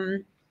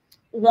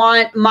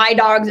 want my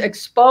dogs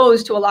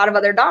exposed to a lot of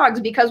other dogs,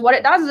 because what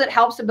it does is it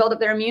helps to build up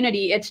their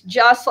immunity. It's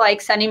just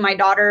like sending my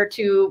daughter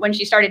to when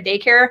she started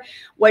daycare.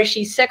 Was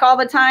she sick all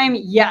the time?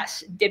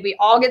 Yes. Did we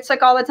all get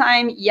sick all the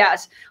time?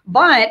 Yes.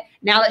 But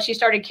now that she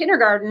started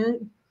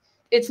kindergarten,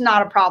 it's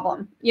not a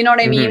problem. You know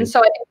what I mean?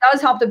 So it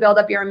does help to build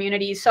up your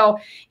immunity. So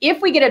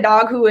if we get a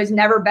dog who has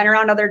never been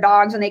around other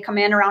dogs and they come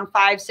in around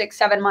 5, 6,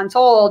 7 months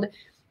old,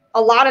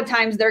 a lot of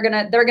times they're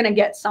gonna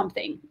get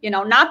something,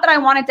 not that I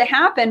want it to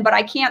happen, but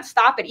I can't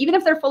stop it. Even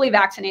if they're fully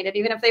vaccinated,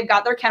 even if they've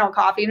got their kennel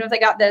cough, even if they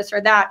got this or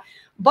that,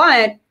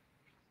 but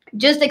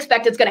just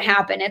expect it's going to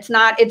happen.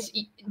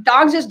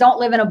 Dogs just don't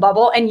live in a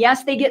bubble. And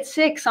yes, they get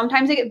sick.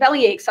 Sometimes they get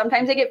belly aches.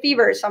 Sometimes they get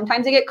fevers.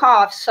 Sometimes they get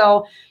coughs.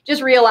 So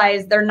just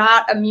realize they're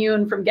not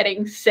immune from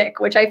getting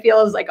sick, which I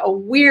feel is like a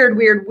weird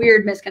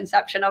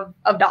misconception of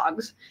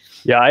dogs.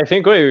 Yeah, I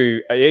think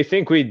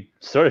we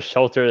sort of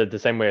shelter it the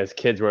same way as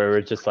kids, where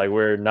we're just like,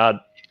 we're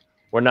not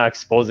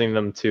exposing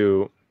them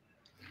to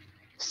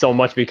so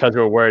much because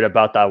we're worried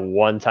about that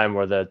one time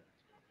or the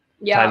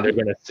time they're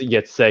going to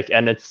get sick.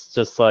 And it's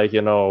just like,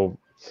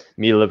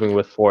 me living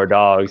with 4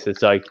 dogs,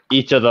 it's like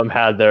each of them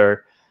had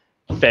their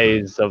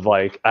phase of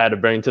like, I had to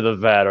bring to the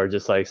vet, or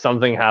just like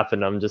something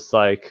happened. I'm just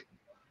like,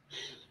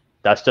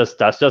 that's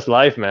just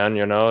life, man.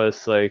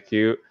 It's like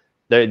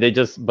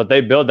but they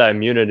build that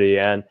immunity.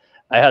 And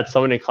I had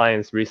so many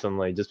clients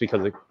recently, just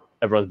because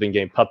everyone's been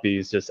getting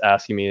puppies, just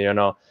asking me,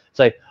 it's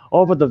like,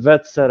 oh, but the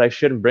vet said I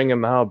shouldn't bring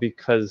him out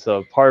because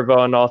of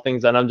parvo and all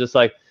things. And I'm just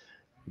like,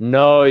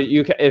 no,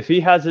 you can, if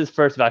he has his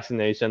first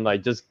vaccination,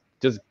 like just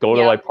just go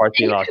to Yeah. like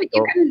parking And lots.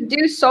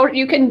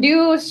 you can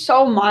do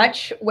so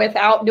much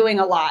without doing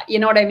a lot. You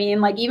know what I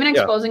mean? Like even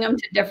Yeah. exposing them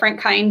to different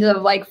kinds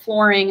of like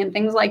flooring and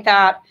things like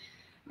that.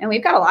 And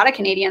we've got a lot of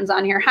Canadians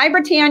on here. Hi,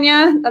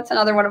 Britannia. That's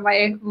another one of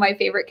my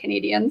favorite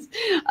Canadians.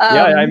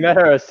 Yeah, I met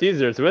her at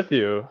Caesars with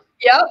you.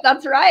 Yep,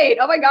 that's right.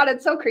 Oh my God,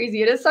 it's so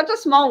crazy. It is such a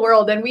small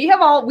world. And we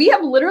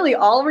have literally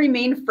all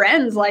remained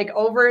friends like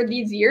over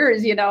these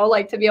years, you know,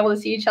 like to be able to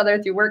see each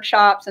other through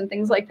workshops and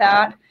things like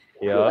that.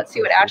 Yeah. Ooh, let's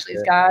see what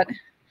Ashley's got.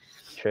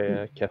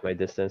 Treya kept my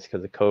distance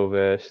because of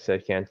COVID. She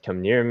said can't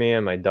come near me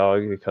and my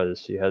dog because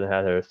she hadn't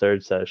had her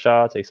third set of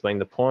shots. I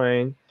explained the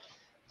point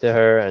to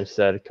her and she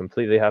said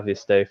completely happy to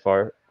stay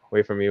far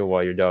away from you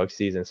while your dog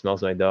sees and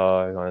smells my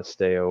dog. I want to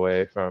stay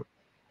away from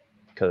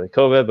because of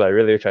COVID, but I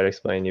really try to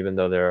explain even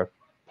though there are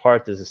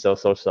parts this is still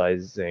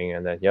socializing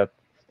and that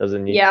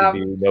doesn't need to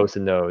be nose to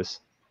nose.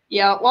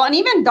 Yeah, well, and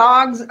even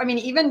dogs, I mean,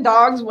 even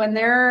dogs, when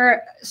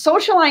they're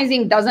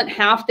socializing, doesn't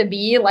have to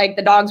be like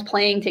the dogs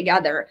playing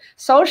together.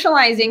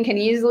 Socializing can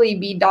easily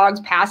be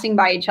dogs passing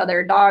by each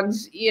other.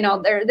 Dogs, you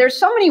know, there's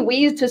so many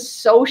ways to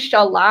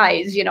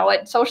socialize. You know,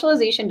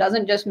 socialization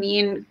doesn't just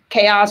mean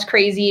chaos,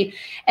 crazy,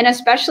 and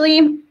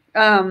especially,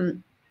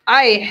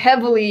 I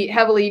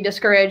heavily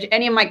discourage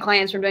any of my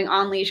clients from doing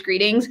on-leash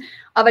greetings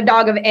of a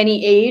dog of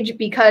any age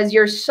because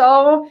you're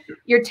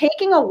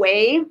taking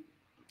away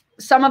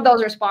some of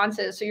those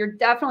responses. So you're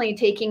definitely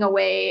taking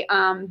away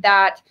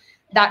that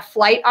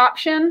flight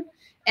option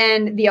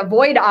and the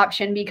avoid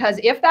option, because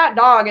if that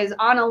dog is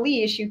on a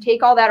leash, you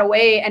take all that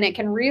away and it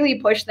can really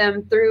push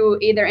them through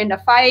either into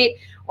fight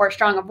or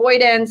strong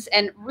avoidance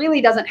and really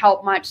doesn't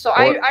help much. So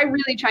I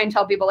really try and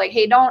tell people like,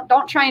 hey,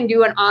 don't try and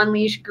do an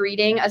on-leash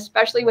greeting,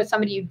 especially with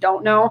somebody you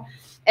don't know.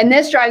 And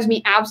this drives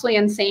me absolutely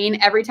insane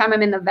every time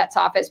I'm in the vet's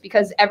office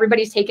because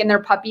everybody's taking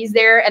their puppies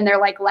there and they're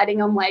like letting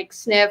them like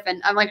sniff.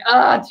 And I'm like,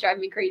 oh, it's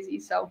driving me crazy.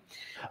 So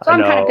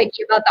I'm kind of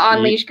picky about the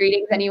on-leash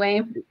greetings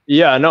anyway.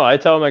 Yeah, no, I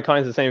tell my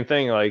clients the same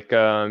thing. Like,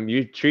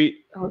 you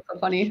treat. Oh, it's so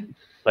funny.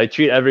 Like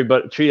treat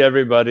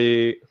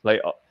everybody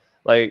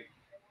like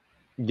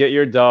get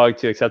your dog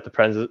to accept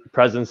the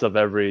presence of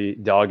every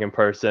dog in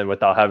person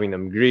without having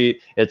them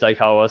greet. It's like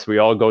how we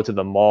all go to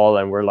the mall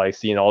and we're like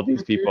seeing all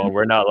these people and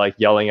we're not like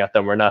yelling at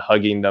them, we're not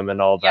hugging them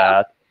and all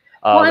that.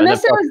 Well, and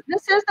this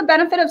is the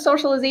benefit of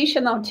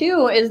socialization though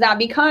too, is that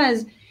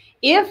because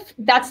if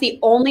that's the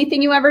only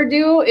thing you ever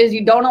do is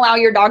you don't allow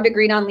your dog to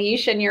greet on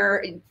leash and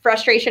your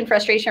frustration,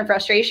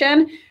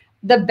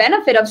 the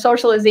benefit of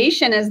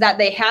socialization is that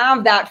they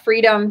have that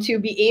freedom to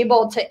be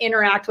able to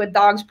interact with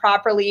dogs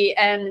properly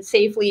and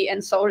safely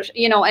and social,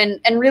 you know,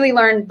 and really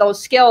learn those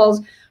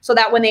skills so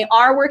that when they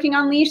are working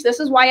on leash, this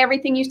is why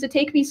everything used to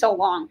take me so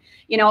long,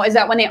 you know, is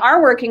that when they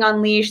are working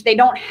on leash, they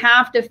don't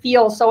have to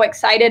feel so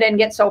excited and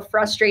get so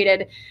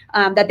frustrated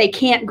that they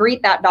can't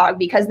greet that dog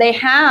because they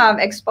have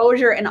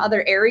exposure in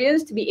other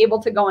areas to be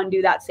able to go and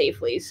do that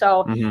safely.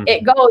 So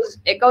it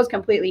goes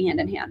completely hand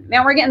in hand.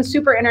 Man, we're getting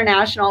super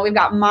international. We've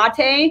got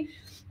Mate.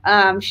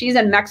 She's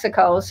in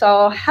Mexico.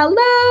 So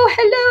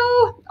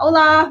hello.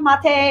 Hola,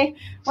 Mate.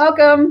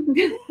 Welcome.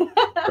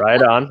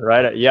 Right on.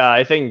 Yeah,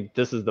 I think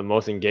this is the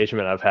most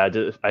engagement I've had.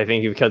 I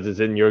think because it's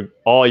in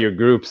all your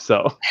groups.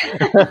 So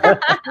I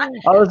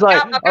was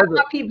like, I've got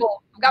my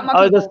people.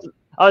 I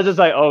was just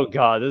like, oh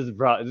God, this is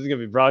gonna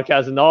be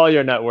broadcast and all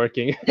your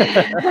networking.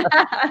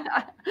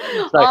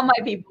 All my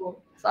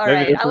people. It's all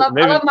right. I love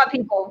my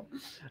people.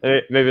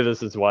 Maybe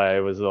this is why I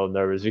was a little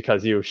nervous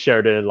because you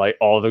shared it in like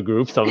all the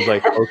groups. I was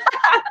like, okay.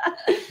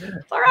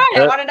 It's all right.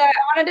 I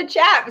wanted to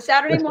chat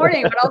Saturday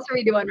morning. What else are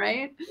we doing,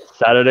 right?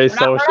 Saturday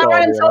social. We're not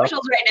running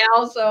socials right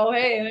now, so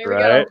hey,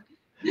 there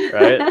we go.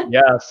 Right.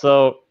 Yeah.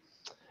 So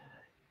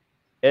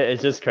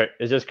it's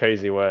just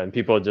crazy when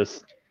people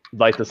just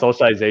like the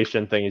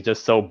socialization thing is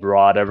just so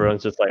broad.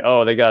 Everyone's just like,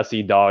 oh, they gotta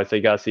see dogs, they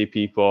gotta see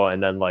people,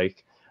 and then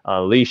like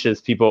leashes.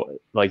 People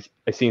like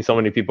I've seen so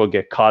many people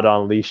get caught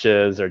on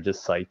leashes or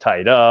just like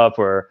tied up,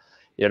 or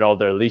you know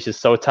their leash is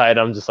so tight.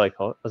 I'm just like,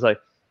 oh, I was like,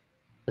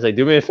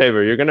 do me a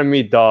favor. You're gonna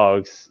meet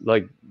dogs.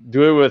 Like,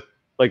 do it with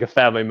like a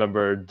family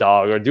member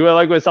dog, or do it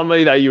like with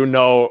somebody that you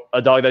know,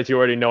 a dog that you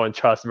already know and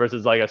trust,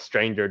 versus like a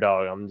stranger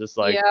dog. I'm just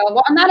like, yeah.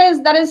 Well, and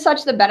that is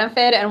such the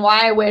benefit, and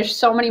why I wish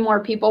so many more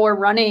people were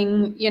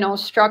running, you know,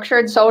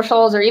 structured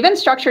socials or even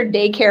structured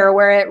daycare,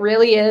 where it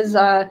really is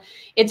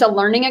it's a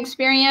learning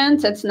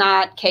experience. It's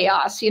not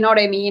chaos. You know what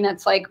I mean?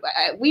 It's like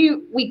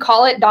we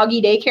call it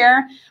doggy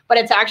daycare, but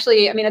it's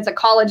actually, I mean, it's a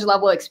college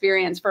level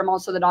experience for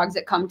most of the dogs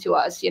that come to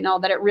us, you know,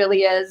 that it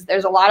really is.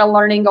 There's a lot of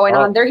learning going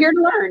on. They're here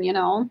to learn, you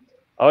know?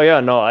 Oh yeah,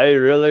 no, I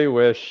really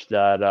wish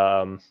that,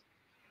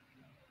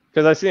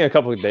 because I've seen a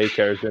couple of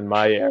daycares in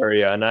my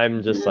area and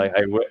I'm just like,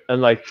 I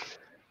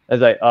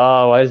was like,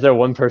 oh, why is there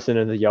one person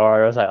in the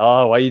yard? I was like,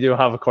 oh, why you don't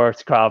have a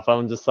corpse crop?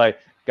 I'm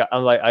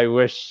like, I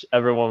wish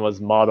everyone was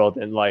modeled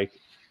in like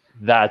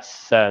that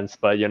sense,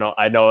 but you know,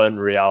 I know in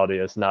reality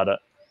it's not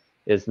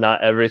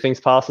everything's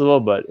possible,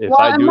 but if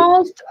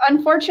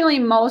unfortunately,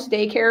 most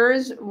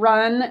daycares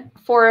run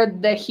for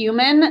the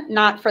human,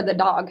 not for the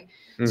dog.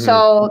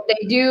 So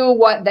they do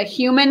what the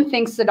human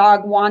thinks the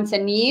dog wants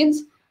and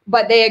needs,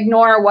 but they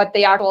ignore what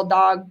the actual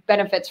dog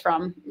benefits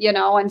from, you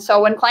know? And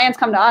so when clients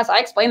come to us, I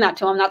explain that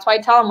to them. That's why I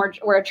tell them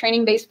we're a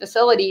training-based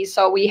facility.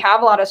 So we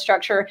have a lot of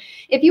structure.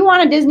 If you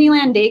want a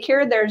Disneyland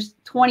daycare, there's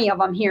 20 of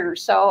them here.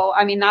 So,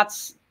 I mean,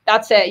 that's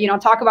it, you know,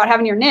 talk about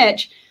having your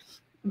niche.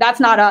 That's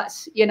not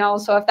us, you know?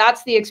 So if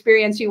that's the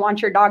experience you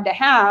want your dog to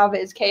have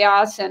is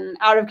chaos and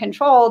out of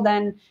control,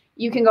 then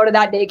you can go to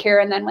that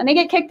daycare, and then when they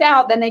get kicked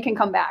out, then they can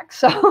come back.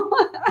 So,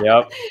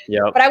 Yep.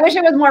 But I wish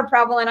it was more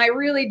prevalent. I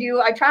really do.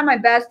 I try my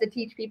best to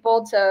teach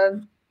people to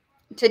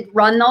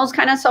run those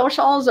kind of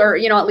socials, or,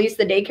 you know, at least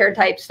the daycare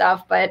type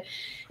stuff. But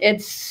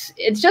it's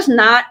just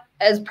not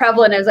as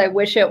prevalent as I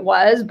wish it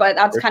was. But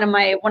that's kind of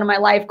one of my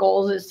life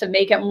goals, is to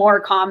make it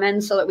more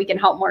common so that we can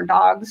help more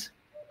dogs.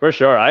 For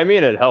sure. I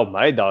mean, it helped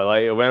my dog.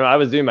 Like when I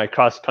was doing my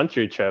cross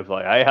country trip,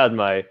 like I had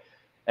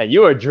and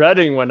you were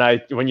dreading when I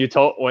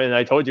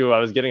told you I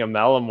was getting a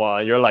Malinois,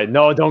 and you're like,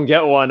 no, don't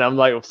get one. I'm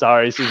like,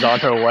 sorry, she's on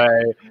her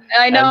way.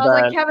 I know. I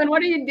was like, Kevin,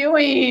 what are you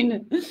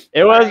doing?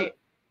 It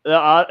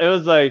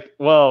was like,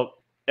 well,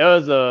 it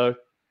was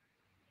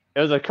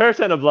a curse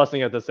and a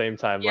blessing at the same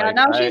time. Yeah, like,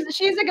 no,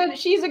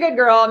 she's a good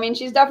girl. I mean,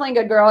 she's definitely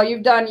a good girl.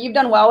 You've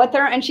done well with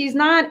her, and she's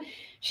not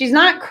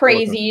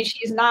crazy.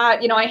 She's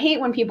not, you know, I hate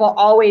when people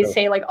always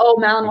say like, oh,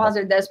 Malinois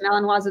are this,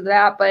 Malinois are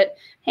that. But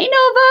hey,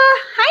 Nova,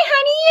 hi,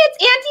 honey, it's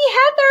Auntie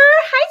Heather.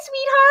 Hi,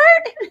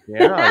 sweetheart.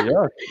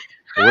 Yeah.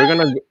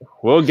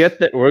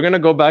 We're gonna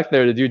go back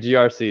there to do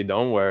GRC.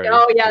 Don't worry.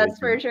 Oh yeah, that's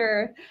for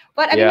sure.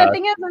 But I mean, the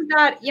thing is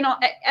that, you know,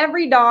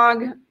 every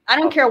dog, I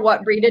don't care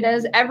what breed it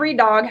is, every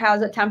dog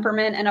has a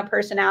temperament and a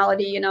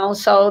personality, you know.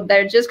 So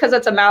just because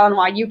it's a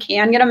Malinois, you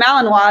can get a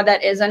Malinois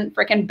that isn't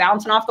freaking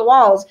bouncing off the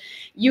walls.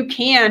 You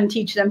can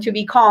teach them to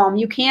be calm.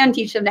 You can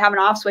teach them to have an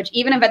off switch,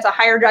 even if it's a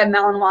higher drive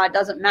Malinois, it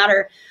doesn't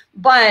matter.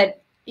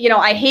 But, you know,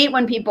 I hate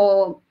when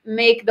people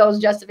make those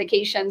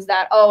justifications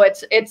that, oh,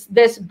 it's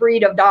this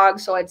breed of dog,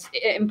 so it's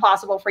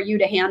impossible for you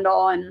to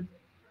handle. And,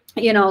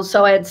 you know,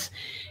 so it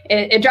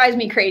drives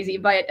me crazy.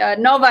 But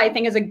Nova, I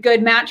think, is a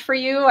good match for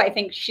you. I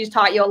think she's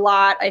taught you a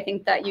lot. I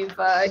think that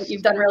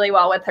you've done really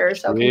well with her.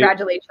 So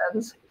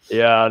congratulations.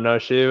 Yeah, no,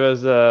 she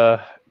was.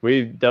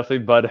 We definitely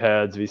butt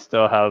heads. We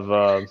still have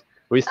our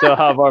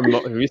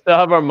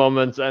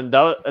moments, and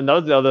that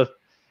was the other.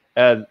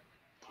 And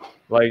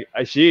like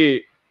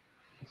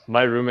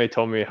my roommate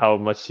told me how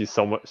much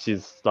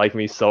she's like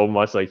me so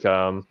much. Like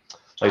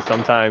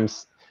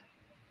sometimes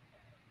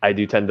I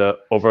do tend to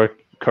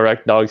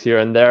overcorrect dogs here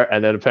and there,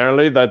 and then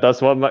apparently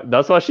that's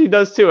what she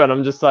does too. And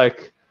I'm just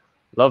like,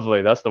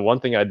 lovely. That's the one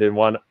thing I did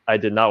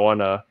not want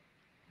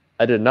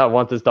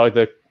this dog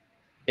to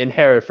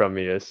inherit from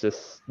me. It's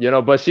just, you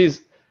know,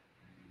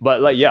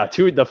 but like, yeah,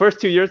 the first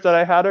 2 years that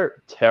I had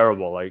her,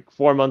 terrible. Like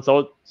 4 months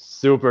old,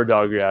 super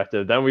dog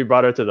reactive. Then we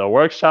brought her to the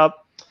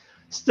workshop,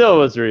 still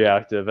was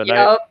reactive.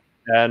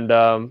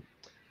 And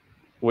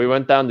we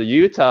went down to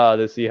Utah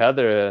to see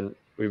Heather, and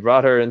we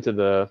brought her into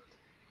the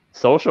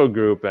social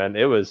group, and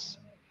it was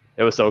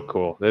so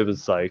cool. It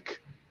was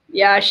like,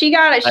 yeah, she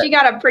got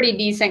a pretty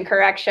decent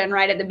correction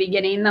right at the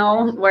beginning,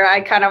 though, where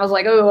I kind of was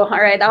like, oh, all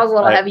right, that was a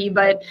little heavy,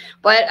 but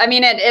I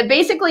mean, it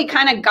basically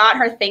kind of got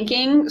her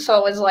thinking. So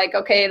it was like,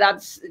 okay,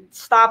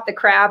 stop the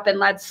crap and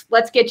let's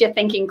get you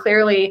thinking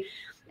clearly.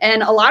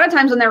 And a lot of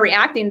times when they're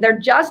reacting, they're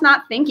just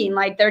not thinking,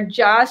 like they're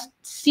just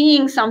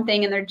seeing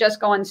something and they're just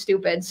going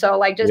stupid. So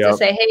like just to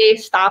say, hey,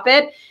 stop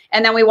it.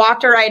 And then we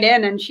walked her right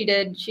in, and she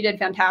did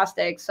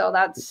fantastic. So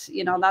that's,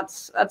 you know,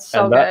 that's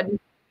so good.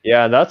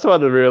 Yeah, that's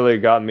what really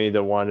got me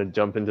to want to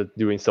jump into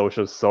doing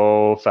social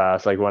so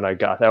fast. Like when I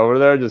got over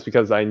there, just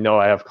because I know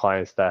I have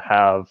clients that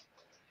have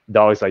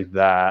dogs like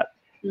that.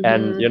 Mm-hmm.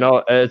 And, you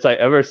know, it's like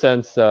ever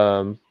since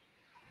when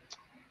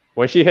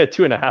she hit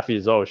 2.5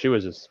 years old, she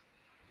was just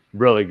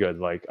really good.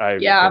 Like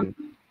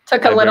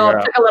took a little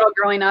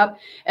growing up.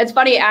 It's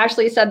funny,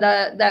 Ashley said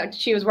that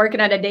she was working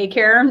at a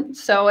daycare,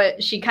 so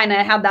she kind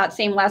of had that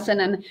same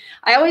lesson. And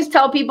I always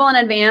tell people in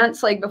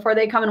advance, like before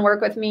they come and work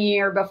with me,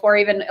 or before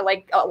even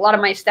like a lot of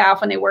my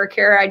staff when they work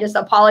here, I just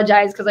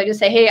apologize, because I just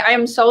say, hey, I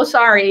am so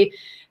sorry,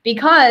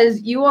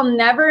 because you will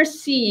never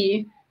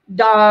see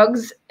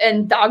dogs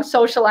and dog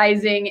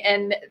socializing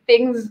and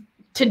things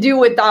to do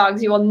with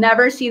dogs. You will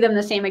never see them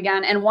the same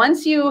again. And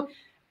once you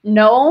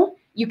know,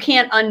 you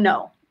can't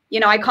unknow. You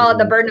know, I call it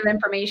the burden of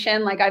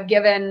information. Like I've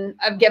even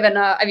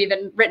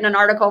written an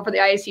article for the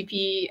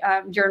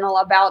IACP journal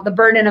about the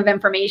burden of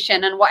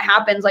information and what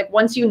happens. Like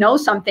once you know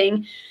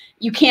something,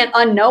 you can't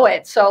unknow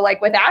it. So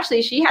like with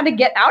Ashley, she had to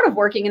get out of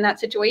working in that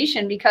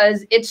situation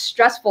because it's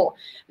stressful.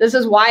 This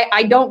is why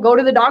I don't go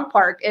to the dog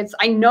park.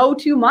 I know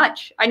too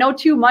much. I know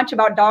too much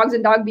about dogs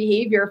and dog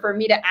behavior for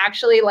me to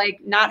actually like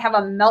not have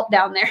a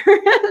meltdown there.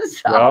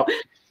 So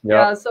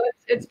yeah, so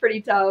it's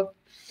pretty tough.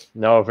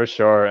 No, for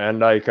sure. And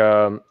like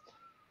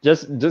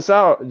just with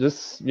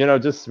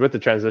the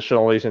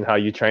transitionalization, how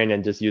you train,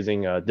 and just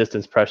using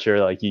distance pressure,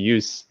 like you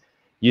use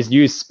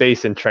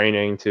space in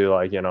training to,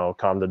 like, you know,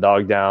 calm the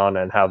dog down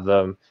and have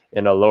them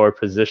in a lower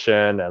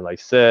position and like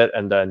sit,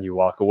 and then you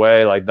walk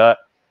away like that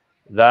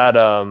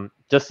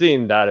just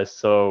seeing that is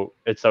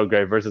it's so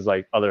great versus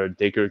like other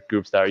daycare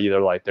groups that are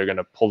either like they're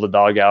gonna pull the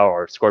dog out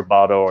or squirt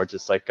bottle or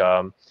just like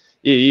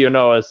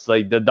it's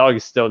like the dog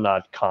is still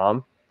not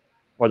calm.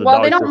 Or the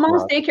Well, they dog's don't, just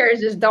most not. daycares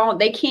just don't,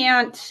 they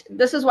can't,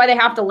 this is why they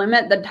have to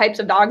limit the types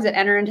of dogs that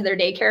enter into their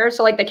daycare.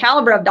 So like the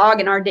caliber of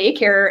dog in our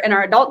daycare and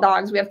our adult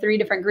dogs, we have 3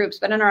 different groups,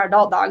 but in our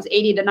adult dogs,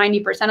 80 to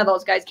 90% of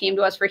those guys came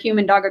to us for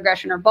human dog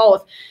aggression or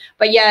both.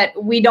 But yet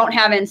we don't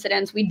have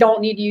incidents. We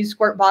don't need to use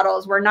squirt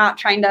bottles. We're not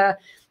trying to,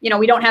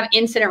 we don't have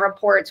incident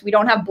reports. We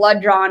don't have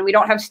blood drawn. We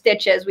don't have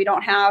stitches. We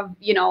don't have,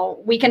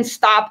 we can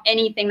stop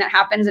anything that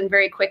happens and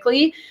very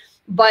quickly.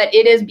 But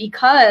it is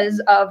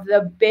because of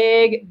the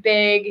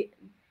big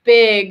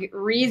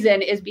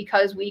reason is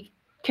because we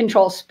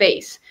control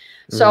space.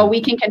 So we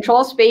can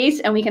control space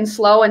and we can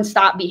slow and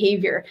stop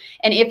behavior.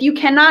 And if you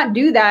cannot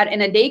do that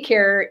in a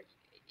daycare,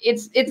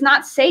 it's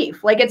not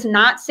safe. Like it's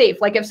not safe.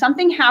 Like if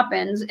something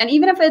happens, and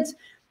even if it's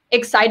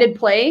excited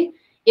play,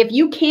 if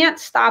you can't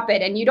stop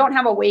it and you don't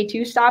have a way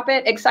to stop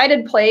it,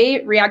 excited play,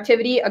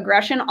 reactivity,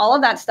 aggression, all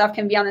of that stuff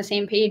can be on the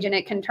same page and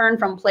it can turn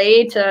from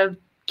play to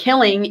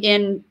killing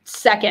in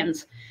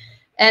seconds.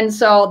 And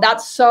so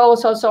that's so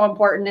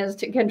important, is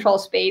to control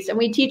space. And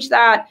we teach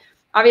that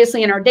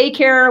obviously in our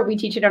daycare. We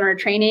teach it in our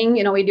training.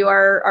 We do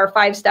our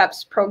 5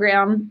 steps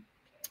program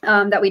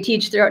that we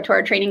teach throughout to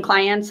our training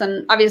clients.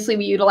 And obviously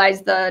we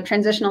utilize the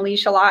transitional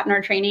leash a lot in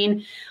our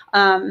training.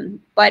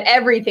 But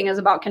everything is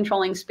about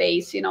controlling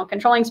space,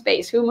 controlling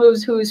space, who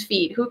moves whose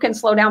feet, who can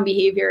slow down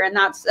behavior. And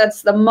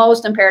that's the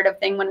most imperative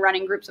thing when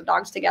running groups of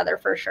dogs together,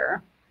 for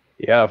sure.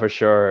 Yeah, for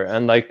sure.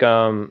 And like,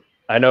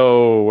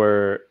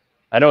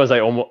 I know it's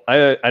like almost,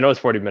 I know it's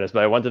 40 minutes,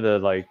 but I wanted to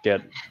like get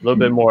a little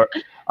bit more.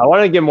 I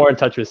want to get more in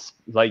touch with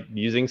like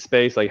using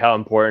space, like how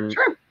important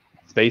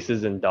space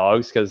is in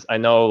dogs. Because I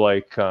know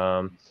like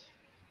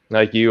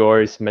you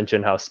always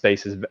mentioned how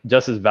space is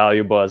just as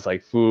valuable as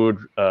like food,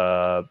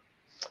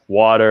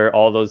 water,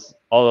 all those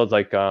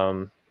like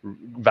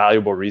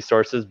valuable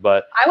resources.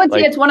 But I would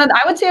say it's one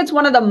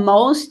of the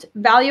most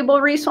valuable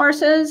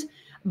resources,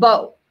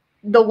 but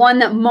the one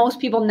that most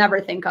people never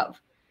think of.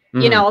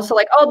 So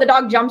like, oh, the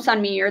dog jumps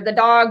on me, or the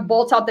dog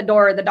bolts out the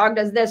door, or the dog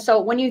does this.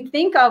 So when you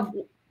think of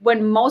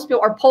when most people,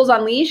 or pulls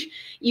on leash,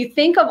 you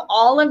think of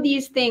all of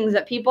these things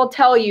that people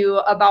tell you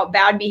about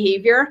bad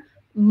behavior.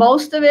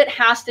 Most of it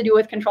has to do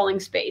with controlling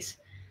space.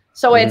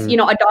 So it's, a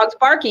dog's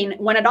barking.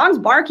 When a dog's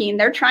barking,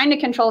 they're trying to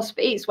control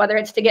space, whether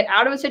it's to get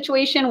out of a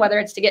situation, whether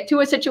it's to get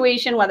to a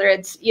situation, whether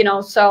it's,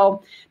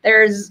 so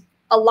there's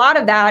a lot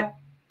of that.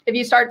 If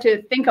you start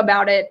to think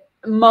about it,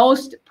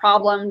 most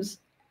problems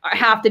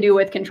have to do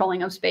with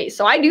controlling of space.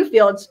 So I do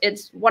feel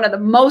it's one of the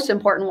most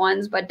important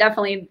ones, but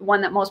definitely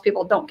one that most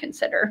people don't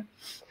consider.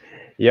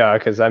 Yeah,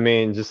 because I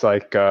mean, just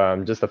like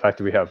just the fact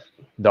that we have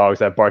dogs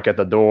that bark at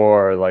the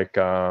door, like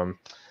I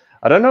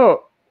don't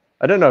know.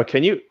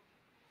 Can you?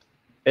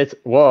 I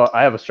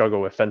have a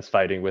struggle with fence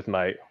fighting with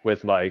my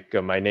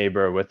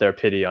neighbor with their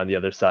pitty on the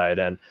other side,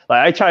 and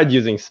like I tried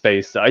using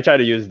space. I tried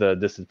to use the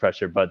distance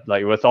pressure, but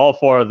like with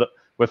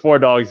with 4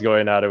 dogs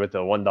going at it with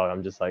the 1 dog,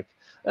 I'm just like,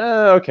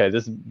 okay,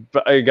 this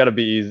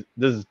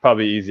is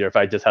probably easier if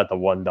I just had the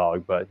 1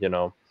 dog, but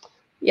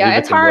yeah,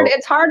 it's hard.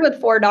 It's hard with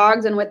 4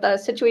 dogs, and with a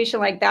situation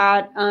like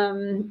that,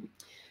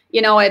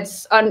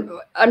 it's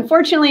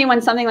unfortunately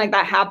when something like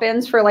that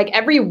happens, for like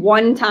every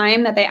 1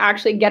 time that they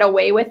actually get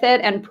away with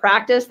it and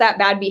practice that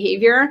bad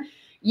behavior,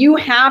 you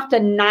have to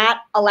not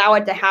allow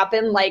it to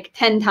happen like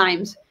 10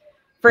 times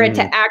for it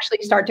to actually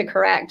start to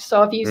correct.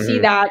 So if you see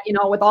that,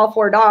 with all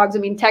 4 dogs, I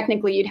mean,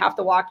 technically you'd have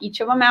to walk each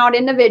of them out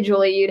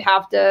individually. You'd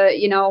have to,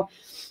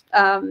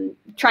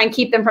 try and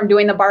keep them from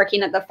doing the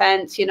barking at the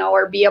fence,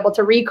 or be able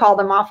to recall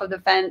them off of the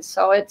fence.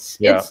 So it's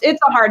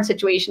a hard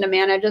situation to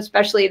manage,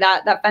 especially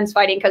that fence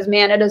fighting, because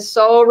man, it is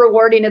so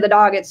rewarding to the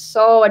dog. It's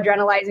so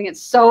adrenalizing.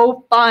 It's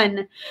so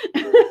fun.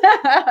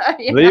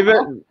 Leave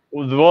it.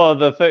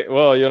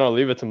 Well,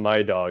 leave it to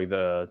my dog,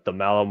 the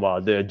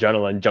Malinois, the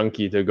adrenaline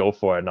junkie, to go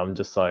for it. And I'm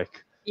just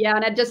like, yeah,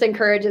 and it just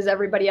encourages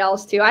everybody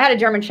else too. I had a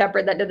German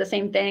Shepherd that did the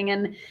same thing,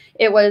 and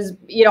it was,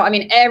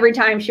 every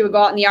time she would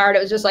go out in the yard, it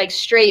was just like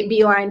straight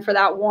beeline for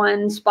that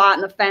 1 spot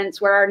in the fence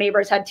where our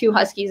neighbors had 2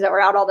 huskies that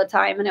were out all the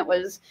time, and it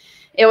was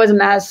a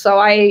mess. So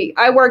I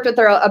worked with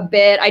her a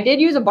bit. I did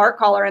use a bark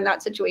collar in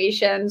that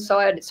situation, so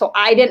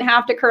I didn't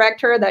have to correct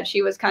her, that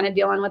she was kind of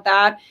dealing with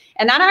that,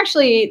 and that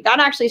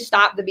actually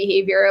stopped the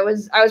behavior.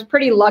 I was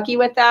pretty lucky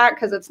with that,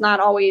 because it's not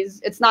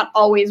always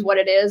what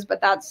it is,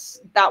 but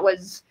that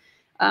was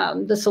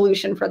the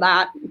solution for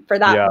that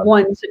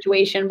one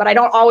situation. But I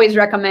don't always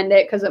recommend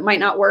it, because it might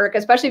not work,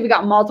 especially if you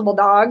got multiple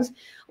dogs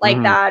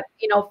like that.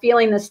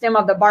 Feeling the stem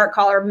of the bark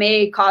collar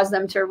may cause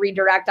them to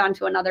redirect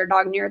onto another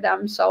dog near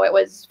them. So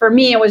for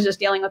me, it was just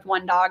dealing with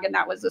 1 dog, and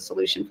that was the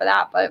solution for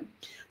that. But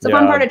it's a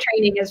fun part of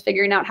training, is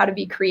figuring out how to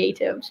be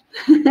creative.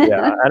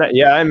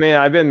 I mean,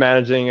 I've been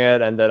managing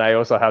it, and then I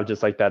also have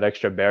just like that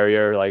extra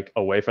barrier like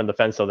away from the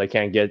fence, so they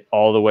can't get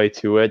all the way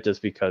to it,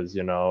 just because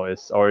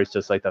it's always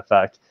just like the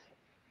fact,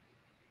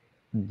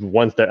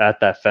 once they're at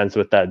that fence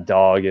with that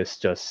dog, it's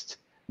just,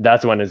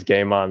 that's when it's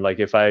game on. Like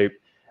if I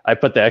I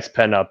put the X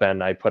pen up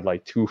and I put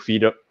like 2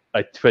 feet,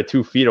 I put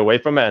 2 feet away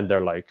from it, and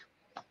they're like,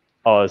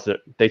 oh,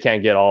 they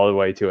can't get all the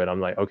way to it. I'm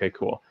like, okay,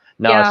 cool.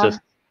 Now it's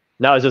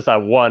just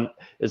that one.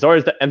 It's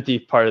always the empty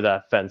part of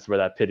that fence where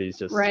that pitty's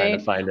just trying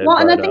to find it. Well,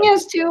 and the thing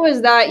is too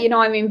is that, you know,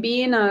 I mean,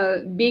 being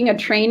a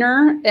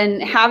trainer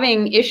and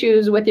having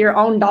issues with your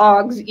own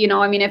dogs, you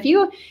know, I mean, if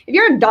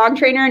you're a dog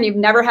trainer and you've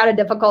never had a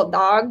difficult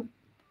dog,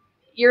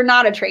 you're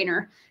not a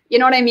trainer. You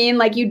know what I mean?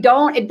 Like it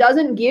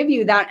doesn't give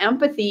you that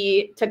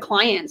empathy to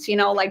clients, you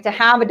know, like to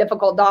have a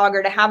difficult dog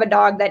or to have a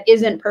dog that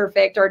isn't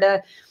perfect or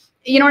to,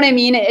 you know what I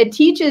mean? It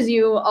teaches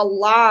you a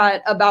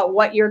lot about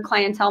what your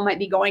clientele might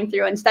be going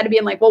through instead of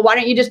being like, well, why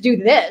don't you just do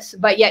this?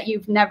 But yet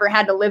you've never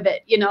had to live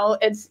it. You know,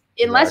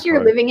 unless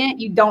you're living it,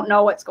 you don't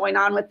know what's going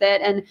on with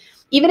it. And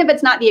even if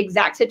it's not the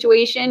exact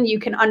situation, you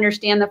can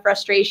understand the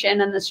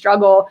frustration and the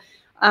struggle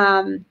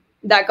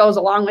that goes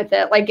along with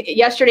it. Like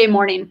yesterday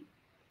morning,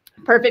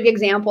 perfect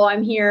example.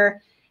 I'm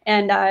here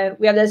and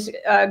we have this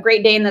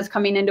Great Dane that's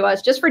coming into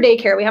us just for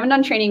daycare. We haven't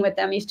done training with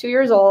them. He's 2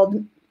 years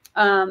old.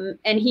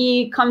 And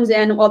he comes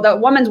in, well, the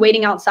woman's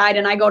waiting outside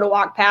and I go to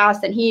walk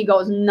past and he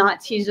goes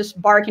nuts. He's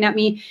just barking at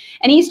me.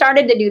 And he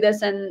started to do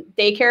this in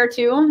daycare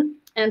too.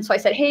 And so I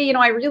said, hey, you know,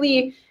 I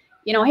really,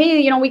 you know, hey,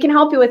 you know, we can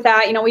help you with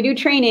that. You know, we do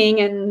training.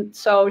 And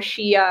so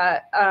she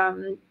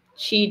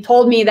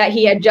told me that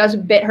he had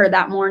just bit her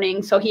that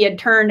morning. So he had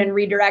turned and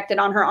redirected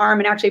on her arm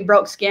and actually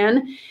broke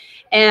skin.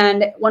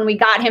 And when we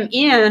got him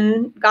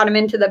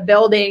into the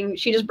building,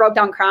 she just broke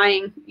down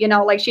crying, you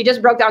know, like she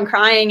just broke down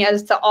crying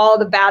as to all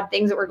the bad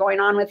things that were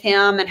going on with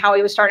him and how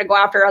he was starting to go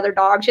after other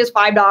dogs. She has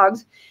 5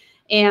 dogs.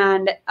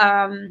 And,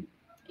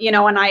 you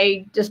know, and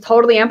I just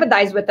totally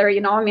empathized with her, you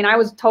know, I mean, I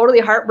was totally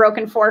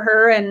heartbroken for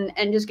her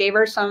and just gave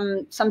her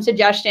some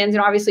suggestions. You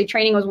know, obviously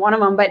training was one of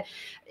them, but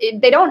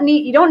you don't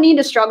need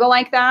to struggle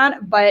like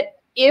that. But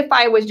if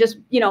I was just,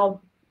 you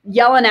know,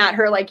 yelling at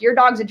her, like your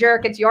dog's a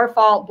jerk, it's your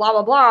fault, blah,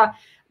 blah, blah,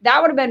 that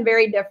would have been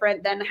very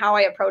different than how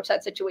I approach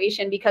that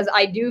situation because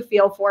I do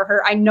feel for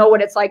her. I know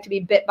what it's like to be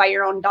bit by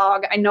your own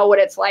dog. I know what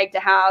it's like to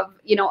have,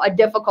 you know, a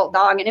difficult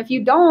dog. And if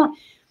you don't,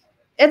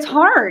 it's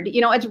hard,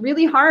 you know, it's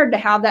really hard to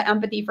have that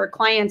empathy for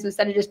clients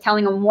instead of just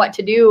telling them what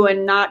to do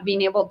and not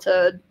being able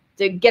to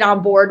get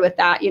on board with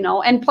that, you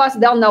know, and plus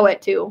they'll know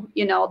it too,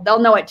 you know, they'll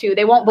know it too.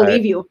 They won't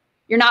believe you.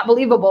 You're not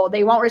believable.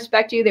 They won't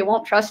respect you. They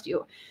won't trust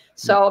you.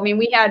 So, I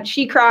mean,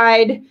 she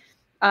cried.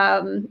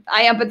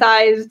 I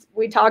empathized.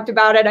 We talked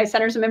about it. I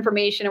sent her some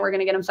information and we're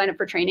going to get him signed up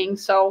for training.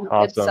 So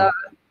awesome.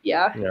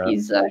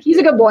 He's a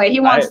good boy. He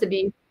wants to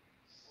be.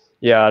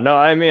 Yeah, no,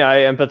 I mean, I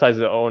empathize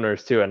with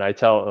owners too. And I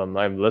tell them,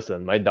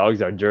 listen, my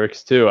dogs are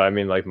jerks too. I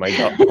mean, like my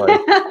dog,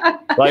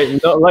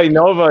 like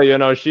Nova, you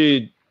know,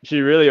 she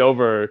really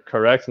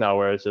overcorrects now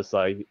where it's just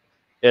like,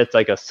 it's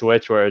like a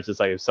switch where it's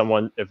just like,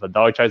 if a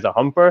dog tries to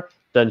hump her,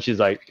 then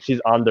she's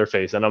on their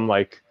face. And I'm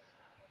like,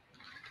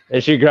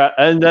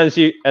 and then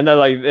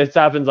like it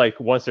happens like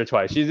once or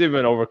twice. She's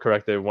even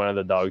overcorrected one of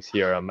the dogs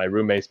here, my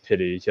roommate's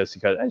Pitty, just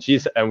because.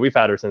 And we've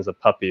had her since a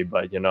puppy,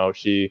 but you know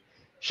she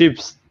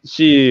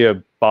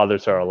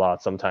bothers her a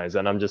lot sometimes.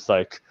 And I'm just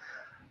like,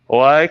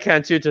 why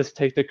can't you just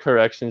take the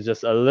corrections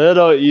just a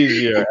little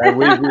easier and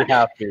we'd be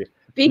happy?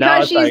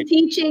 Because she's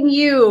teaching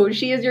you.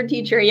 She is your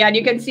teacher. Yeah. And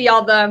you can see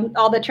all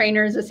the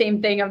trainers, the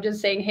same thing of just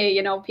saying, hey,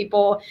 you know,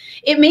 people,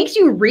 it makes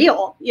you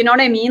real. You know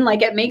what I mean?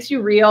 Like it makes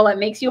you real. It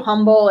makes you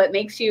humble. It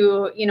makes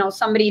you, you know,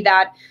 somebody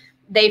that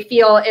they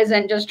feel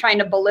isn't just trying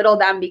to belittle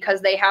them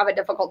because they have a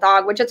difficult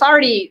dog, which it's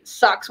already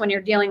sucks when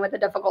you're dealing with a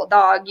difficult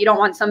dog. You don't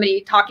want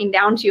somebody talking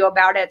down to you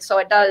about it. So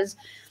it does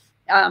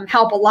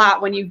help a lot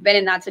when you've been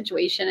in that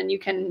situation and you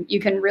can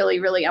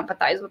really, really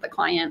empathize with the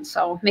client.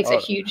 So it makes a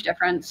huge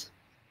difference.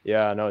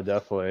 Yeah, no,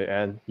 definitely.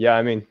 And yeah,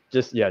 I mean,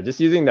 just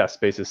using that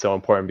space is so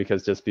important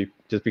because just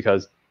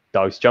because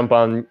dogs jump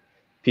on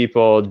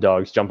people,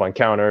 dogs jump on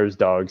counters,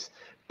 dogs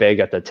beg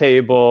at the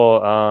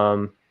table.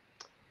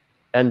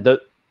 There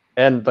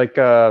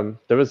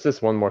was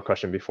this one more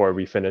question before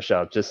we finish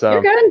up. Just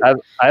You're good.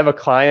 I have a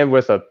client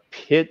with a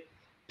pit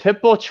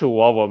bull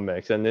Chihuahua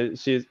mix, and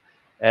she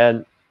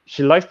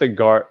likes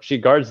she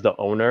guards the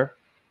owner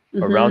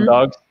around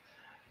dogs.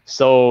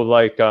 So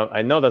like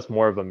I know that's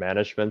more of a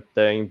management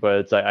thing, but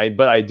it's like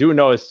I do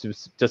know it's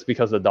just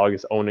because the dog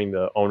is owning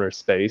the owner's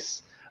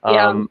space.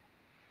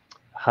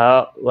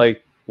 How,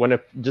 like, when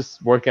it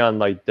just working on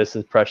like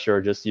distance pressure,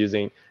 or just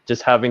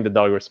having the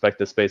dog respect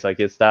the space, like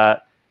is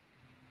that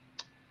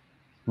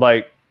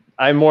like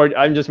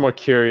I'm just more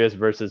curious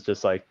versus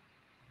just like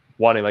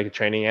wanting like a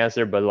training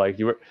answer, but like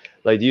do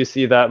you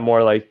see that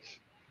more like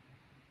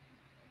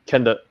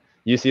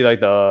you see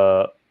like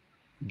the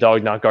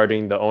dog not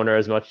guarding the owner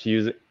as much to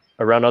use it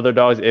around other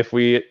dogs if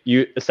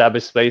you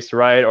establish space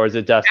right, or is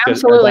it just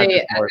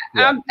absolutely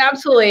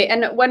absolutely?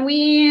 And when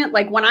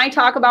I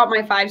talk about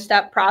my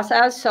 5-step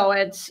process, so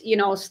it's, you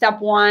know,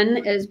 step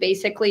 1 is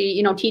basically,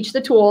 you know, teach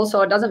the tool. So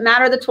it doesn't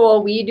matter the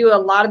tool. We do a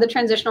lot of the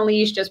transitional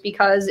leash just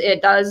because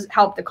it does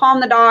help to calm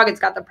the dog.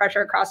 It's got the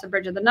pressure across the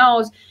bridge of the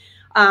nose.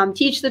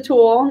 teach the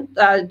tool,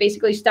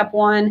 basically step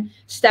 1.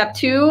 Step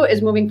 2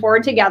 is moving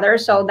forward together.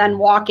 So then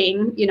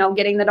walking, you know,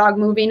 getting the dog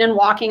moving and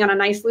walking on a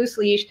nice loose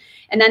leash.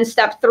 And then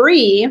step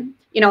 3,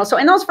 you know, so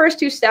in those first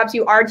 2 steps,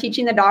 you are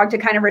teaching the dog to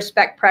kind of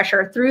respect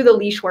pressure through the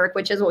leash work,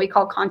 which is what we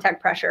call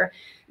contact pressure.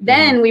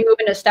 Then we move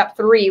into step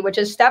 3, which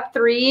is step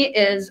 3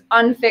 is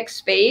unfixed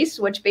space,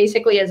 which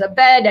basically is a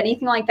bed,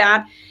 anything like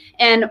that.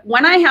 And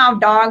when I have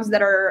dogs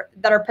that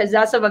are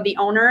possessive of the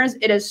owners,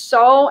 it is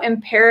so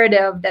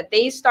imperative that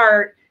they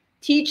start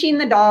teaching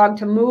the dog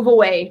to move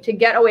away, to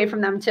get away from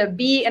them, to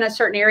be in a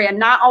certain area,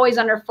 not always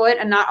underfoot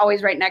and not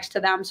always right next to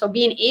them. So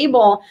being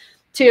able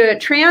to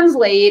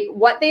translate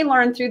what they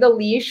learn through the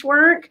leash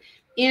work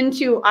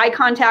into eye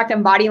contact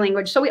and body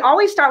language. So we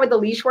always start with the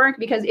leash work,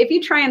 because if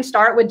you try and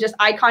start with just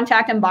eye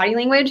contact and body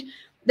language,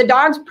 the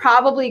dog's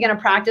probably going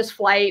to practice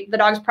flight. The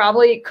dog's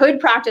probably could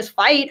practice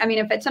fight. I mean,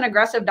 if it's an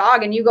aggressive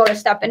dog and you go to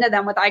step into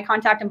them with eye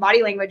contact and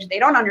body language, they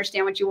don't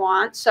understand what you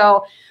want.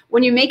 So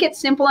when you make it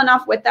simple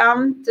enough with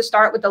them to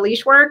start with the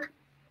leash work,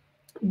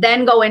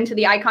 then go into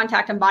the eye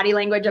contact and body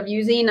language of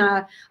using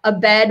a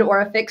bed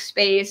or a fixed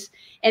space,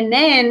 and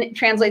then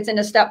translates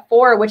into step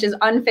 4, which is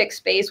unfixed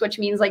space, which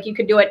means like you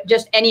could do it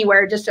just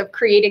anywhere, just of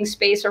creating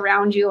space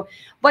around you.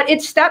 But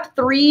it's step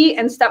 3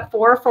 and step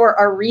 4 for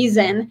a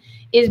reason,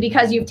 is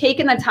because you've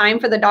taken the time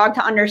for the dog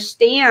to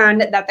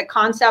understand that the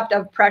concept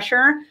of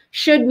pressure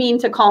should mean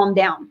to calm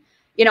down.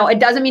 You know, it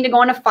doesn't mean to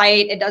go into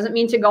fight. It doesn't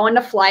mean to go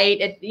into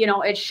flight. It, you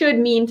know, it should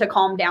mean to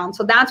calm down.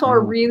 So that's what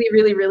we're really,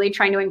 really, really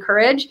trying to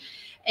encourage.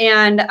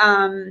 And,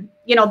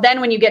 you know, then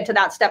when you get to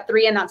that step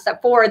 3 and that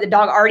step 4, the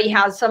dog already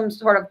has some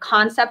sort of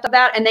concept of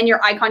that. And then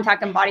your eye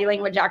contact and body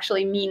language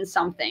actually means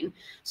something.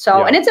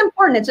 So, and it's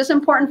important. It's just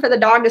important for the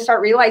dog to start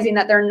realizing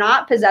that they're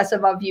not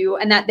possessive of you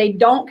and that they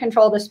don't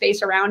control the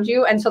space around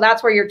you. And so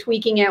that's where you're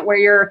tweaking it, where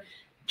you're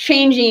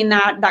changing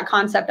that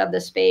concept of the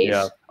space.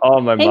 Yeah.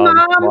 Oh, my hey,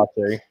 mom's Mom.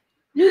 watching.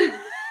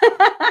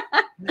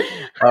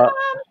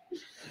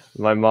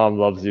 My mom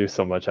loves you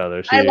so much,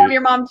 Heather. I love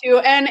your mom too.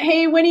 And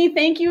hey, Winnie,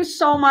 thank you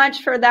so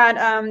much for that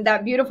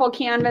that beautiful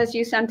canvas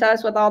you sent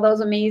us with all those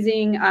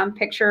amazing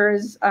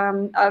pictures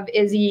of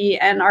Izzy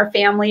and our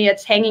family.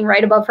 It's hanging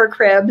right above her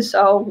crib,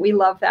 so we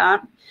love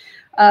that.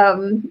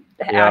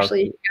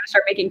 Ashley, you gotta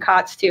start making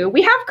cots too.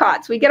 We have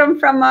cots. We get them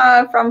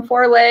from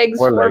Four Legs,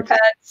 Four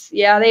Pets.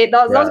 Yeah,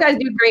 those guys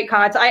do great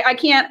cots. I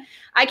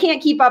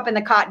can't keep up in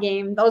the cot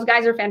game. Those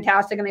guys are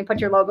fantastic, and they put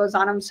your logos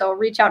on them. So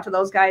reach out to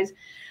those guys.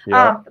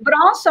 But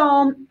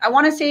also, I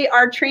want to say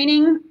our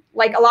training,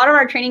 like a lot of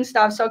our training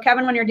stuff. So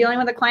Kevin, when you're dealing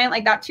with a client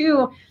like that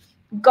too,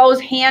 goes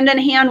hand in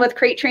hand with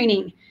crate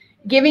training.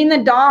 Giving the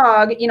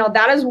dog, you know,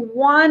 that is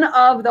one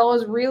of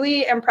those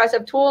really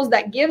impressive tools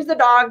that gives the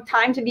dog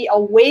time to be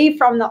away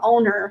from the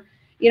owner,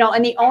 you know,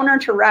 and the owner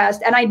to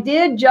rest. And I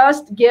did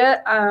just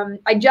get,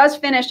 I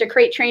just finished a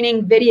crate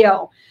training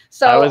video.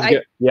 So I was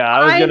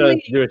gonna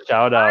do a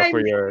shout out for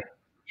your.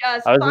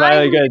 Yes, I was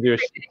finally gonna do.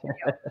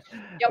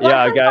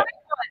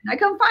 I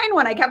couldn't find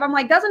one. I'm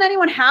like, doesn't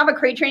anyone have a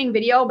crate training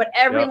video? But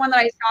everyone that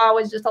I saw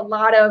was just a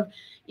lot of,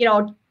 you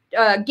know,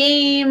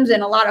 games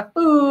and a lot of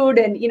food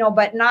and, you know,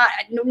 but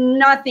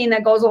nothing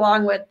that goes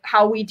along with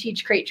how we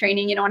teach crate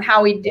training, you know, and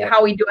how we do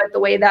it the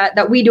way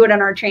that we do it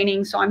in our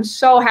training. So I'm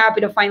so happy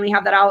to finally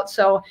have that out.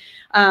 So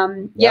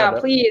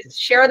please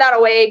share that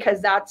away, because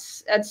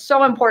that's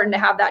so important to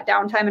have that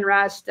downtime and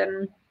rest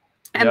and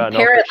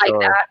pair it like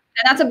that.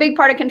 And that's a big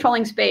part of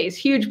controlling space,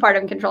 huge part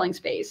of controlling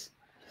space.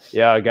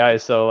 Yeah,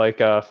 guys. So like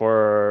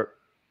for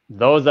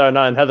those that are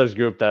not in Heather's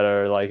group that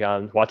are like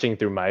watching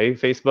through my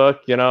Facebook,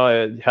 you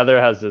know, Heather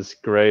has this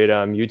great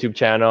YouTube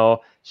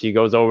channel. She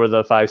goes over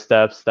the 5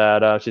 steps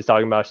that she's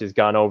talking about. She's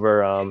gone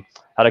over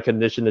how to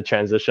condition the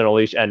transitional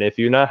leash. And if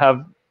you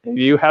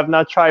have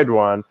not tried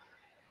one,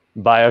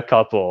 buy a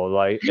couple.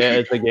 Like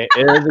it's a game.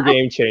 It is a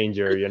game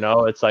changer. You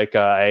know, it's like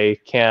I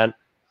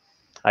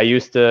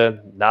used to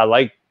not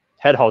like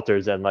head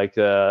halters and like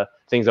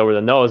things over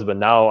the nose, but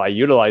now I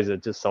utilize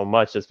it just so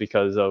much just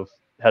because of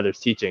Heather's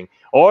teaching.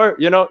 Or,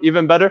 you know,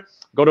 even better,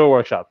 go to a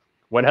workshop.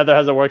 When Heather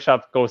has a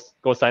workshop, go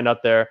sign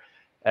up there,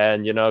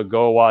 and, you know,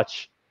 go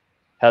watch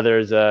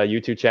Heather's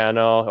YouTube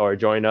channel or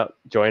join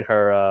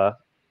her.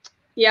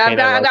 I've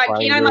got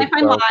Canine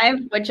Lifeline Live,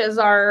 which is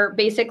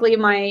basically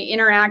my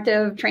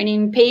interactive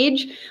training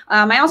page.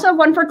 I also have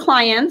one for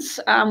clients,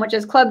 which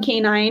is Club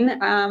Canine,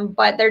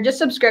 but they're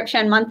just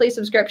monthly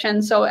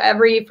subscriptions. So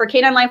for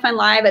Canine Lifeline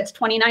Live, it's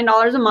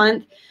 $29 a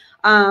month.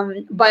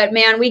 But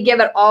man, we give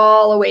it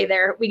all away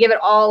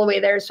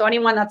there. So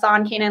anyone that's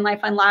on Canine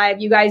Lifeline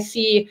Live, you guys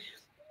see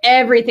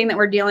everything that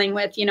we're dealing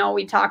with. You know,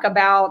 we talk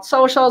about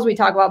socials, we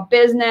talk about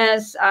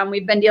business.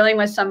 We've been dealing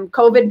with some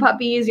COVID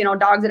puppies, you know,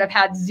 dogs that have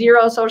had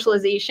zero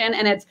socialization,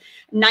 and it's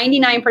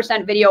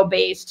 99% video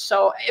based.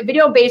 So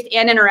video based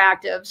and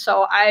interactive.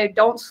 So I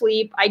don't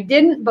sleep. I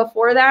didn't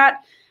before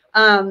that.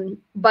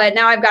 But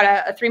now I've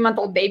got a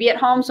 3-month-old baby at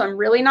home, so I'm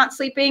really not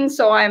sleeping.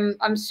 So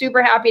I'm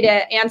super happy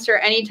to answer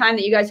anytime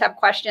that you guys have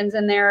questions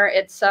in there.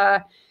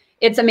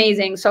 It's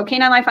amazing. So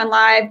Canine Life on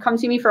Live, come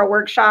see me for a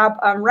workshop.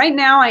 Right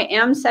now I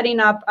am setting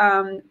up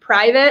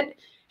private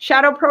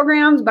shadow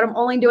programs, but I'm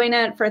only doing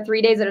it for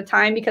 3 days at a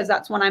time because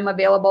that's when I'm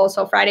available.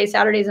 So Fridays,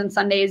 Saturdays, and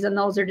Sundays, and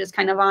those are just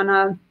kind of on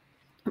a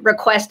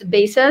request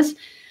basis.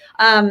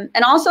 And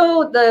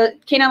also the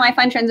Canine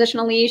Lifeline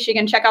Transitional Leash, you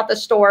can check out the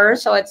store.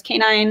 So it's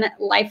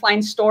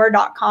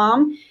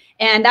caninelifelinestore.com.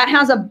 And that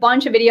has a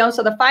bunch of videos.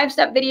 So the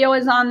 5-step video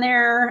is on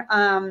there.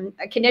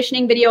 A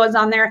conditioning video is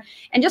on there.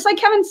 And just like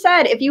Kevin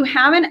said, if you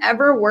haven't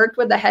ever worked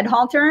with a head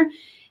halter,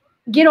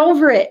 get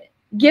over it.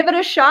 Give it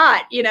a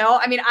shot. You know,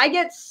 I mean, I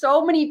get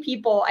so many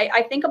people,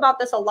 I think about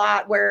this a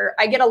lot, where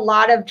I get a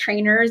lot of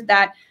trainers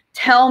that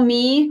tell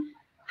me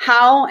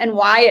how and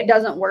why it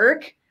doesn't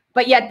work,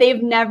 but yet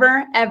they've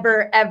never,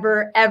 ever,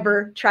 ever,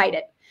 ever tried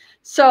it.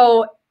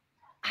 So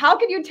how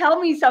can you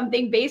tell me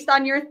something based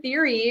on your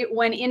theory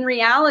when in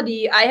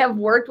reality, I have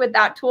worked with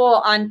that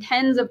tool on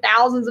tens of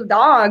thousands of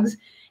dogs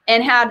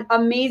and had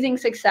amazing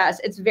success?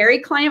 It's very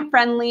client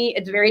friendly.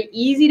 It's very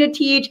easy to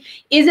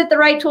teach. Is it the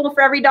right tool for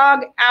every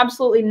dog?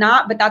 Absolutely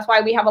not. But that's why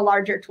we have a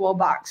larger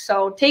toolbox.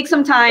 So take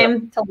some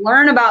time to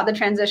learn about the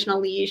transitional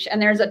leash. And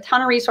there's a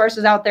ton of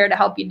resources out there to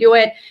help you do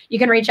it. You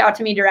can reach out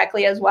to me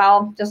directly as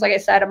well. Just like I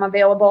said, I'm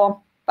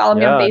available. Follow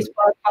me on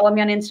Facebook, follow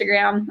me on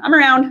Instagram. I'm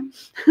around.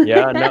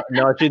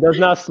 No, she does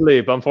not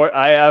sleep. I've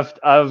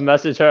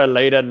messaged her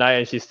late at night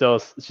and she's still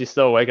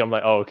awake. I'm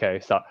like, oh, okay.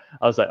 So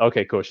I was like,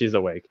 okay, cool. She's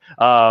awake.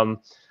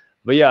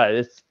 But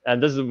yeah,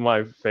 and this is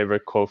my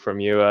favorite quote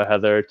from you,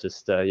 Heather.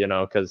 Just you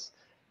know, because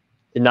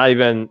not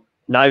even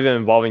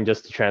involving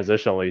just the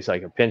transitional leash,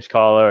 like a pinch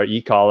collar,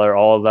 e-collar,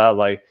 all of that.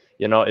 Like,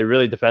 you know, it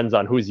really depends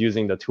on who's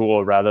using the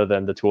tool rather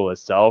than the tool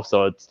itself.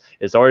 So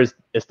it's always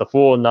the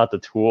tool, not the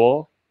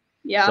tool.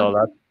 Yeah.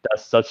 So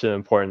that's such an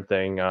important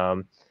thing.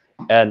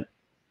 And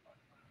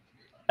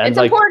it's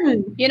like,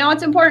 important, you know,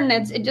 it's important.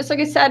 It's just like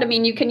I said, I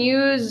mean, you can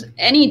use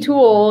any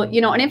tool,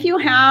 you know, and if you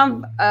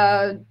have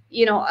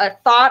you know, a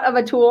thought of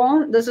a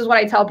tool, this is what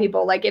I tell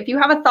people. Like, if you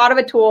have a thought of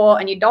a tool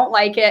and you don't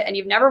like it and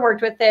you've never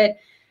worked with it,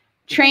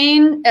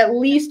 train at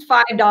least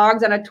 5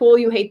 dogs on a tool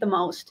you hate the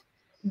most.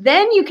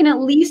 Then you can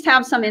at least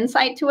have some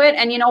insight to it.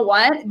 And you know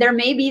what? There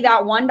may be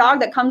that one dog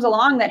that comes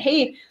along that,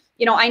 hey,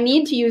 you know, I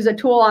need to use a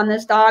tool on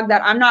this dog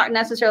that I'm not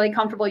necessarily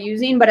comfortable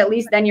using, but at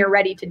least then you're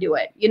ready to do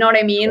it. You know what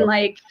I mean?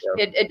 Like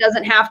it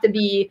doesn't have to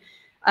be,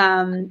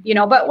 you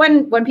know, but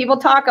when people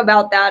talk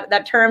about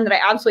that term that I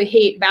absolutely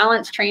hate,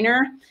 balance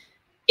trainer,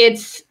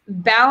 it's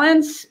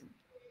balance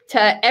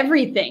to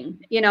everything.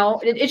 You know,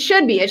 it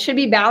should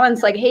be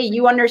balance. Like, hey,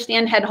 you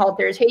understand head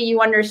halters. Hey,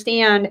 you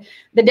understand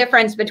the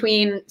difference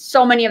between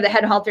so many of the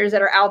head halters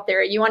that are out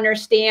there. You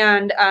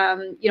understand,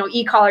 you know,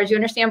 e-collars, you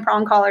understand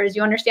prong collars,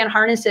 you understand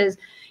harnesses.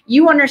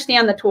 You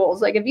understand the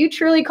tools. Like, if you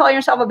truly call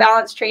yourself a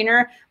balance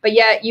trainer, but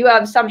yet you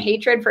have some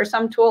hatred for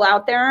some tool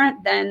out there,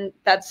 then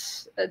that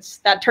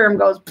term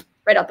goes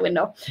right out the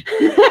window.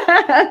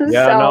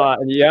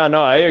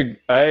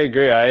 I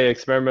agree. I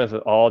experiment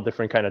with all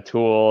different kind of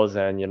tools,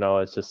 and you know,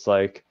 it's just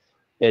like,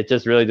 it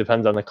just really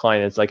depends on the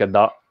client. It's like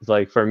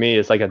like for me,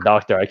 it's like a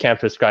doctor. I can't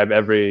prescribe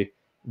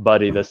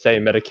everybody the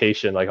same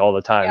medication like all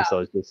the time. Yeah. So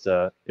it's just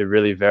it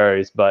really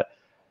varies. But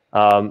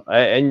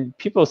and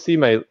people see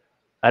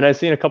and I've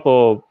seen a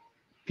couple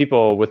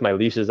people with my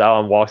leashes out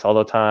on walks all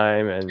the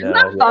time. And isn't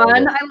that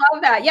fun? I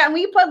love that. Yeah, and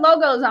we put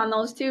logos on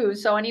those too.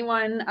 So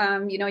anyone,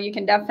 you know, you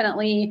can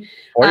definitely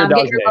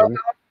get your logo.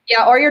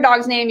 Yeah, or your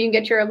dog's name. You can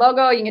get your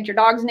logo. You can get your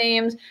dog's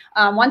names.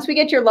 Once we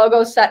get your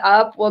logo set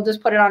up, we'll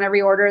just put it on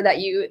every order that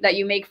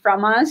you make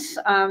from us.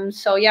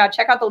 So yeah,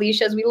 check out the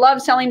leashes. We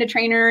love selling to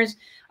trainers.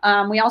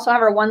 We also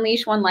have our One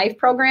Leash, One Life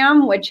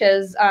program, which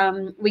is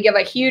we give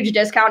a huge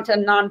discount to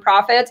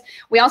nonprofits.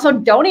 We also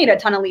donate a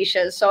ton of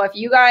leashes. So if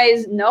you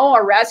guys know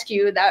a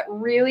rescue that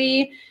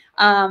really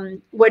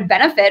would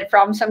benefit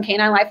from some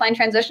Canine Lifeline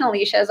transitional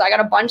leashes, I got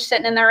a bunch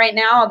sitting in there right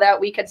now that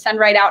we could send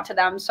right out to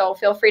them. So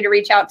feel free to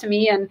reach out to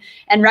me and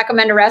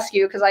recommend a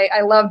rescue, because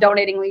I love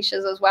donating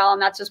leashes as well.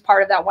 And that's just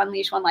part of that One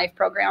Leash, One Life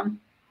program.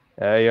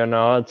 You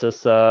know, it's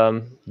just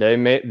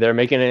they're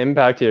making an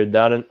impact here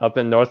up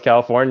in North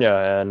California,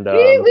 and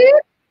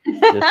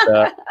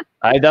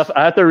I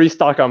have to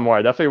restock on more.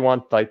 I definitely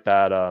want like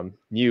that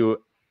new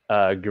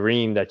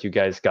green that you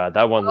guys got.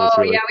 That one was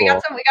really cool.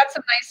 We got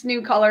some nice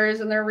new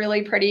colors, and they're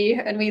really pretty,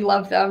 and we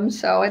love them.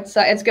 So it's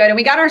good. And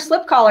we got our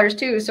slip collars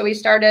too. So we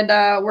started.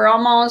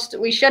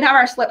 We should have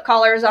our slip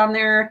collars on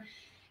there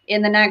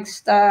in the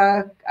next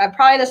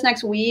probably this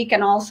next week.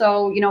 And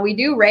also, you know, we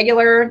do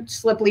regular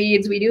slip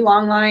leads, we do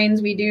long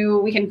lines, we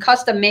can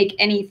custom make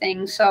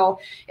anything. So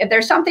if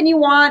there's something you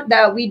want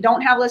that we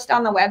don't have listed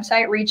on the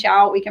website, reach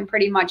out. We can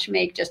pretty much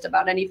make just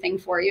about anything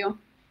for you.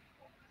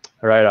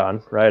 Right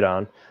on.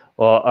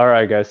 Well, all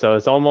right, guys. So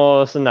it's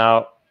almost an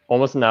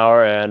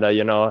hour, and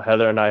you know,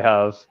 Heather and I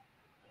have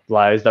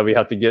lives that we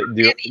have to do.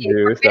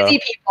 Busy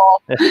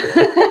people.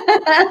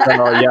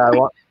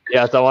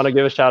 So I want to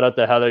give a shout out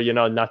to Heather, you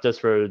know, not just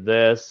for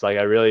this, like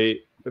I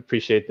really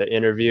appreciate the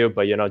interview,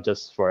 but, you know,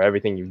 just for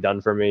everything you've done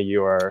for me.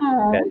 You are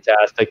a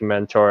fantastic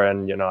mentor,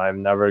 and, you know,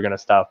 I'm never going to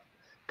stop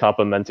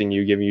complimenting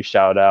you, giving you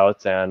shout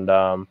outs. And,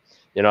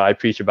 you know, I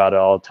preach about it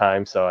all the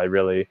time. So I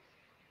really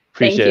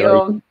Thank Appreciate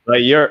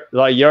it. you.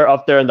 Like you're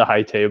up there in the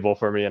high table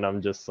for me, and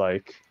I'm just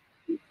like.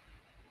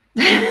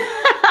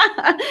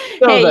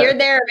 Hey, you're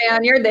there,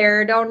 man. You're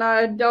there.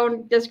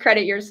 Don't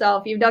discredit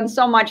yourself. You've done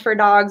so much for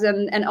dogs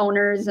and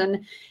owners,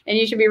 and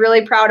you should be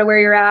really proud of where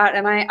you're at.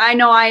 And I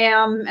know I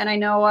am, and I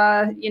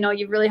know you know,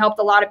 you've really helped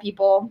a lot of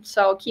people.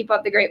 So keep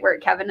up the great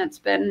work, Kevin. It's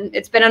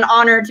been an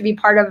honor to be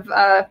part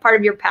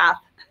of your path.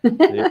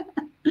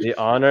 The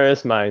honor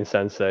is mine,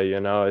 Sensei.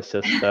 You know, it's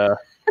just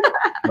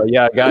but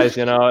yeah, guys,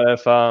 you know,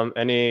 if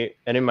any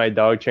of my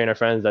dog trainer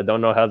friends that don't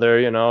know Heather,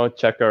 you know,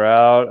 check her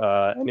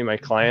out. Any of my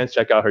clients,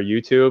 check out her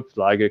YouTube. A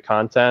lot of good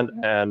content.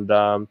 And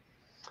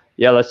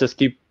yeah, let's just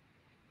keep.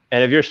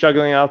 And if you're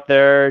struggling out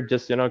there,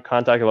 just, you know,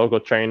 contact a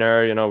local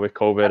trainer. You know, with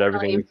COVID,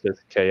 Definitely. everything is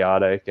just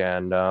chaotic.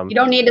 And You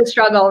don't need to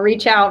struggle.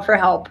 Reach out for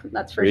help.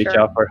 That's for sure. Reach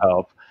out for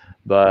help.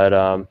 But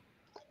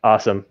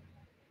awesome.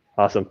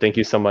 Thank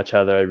you so much,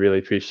 Heather. I really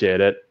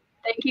appreciate it.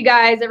 Thank you,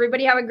 guys.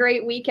 Everybody have a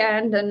great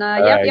weekend. And yeah,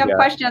 right, if you have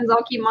questions,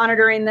 I'll keep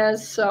monitoring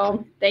this.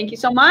 So thank you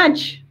so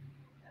much.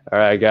 All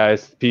right,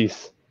 guys.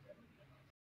 Peace.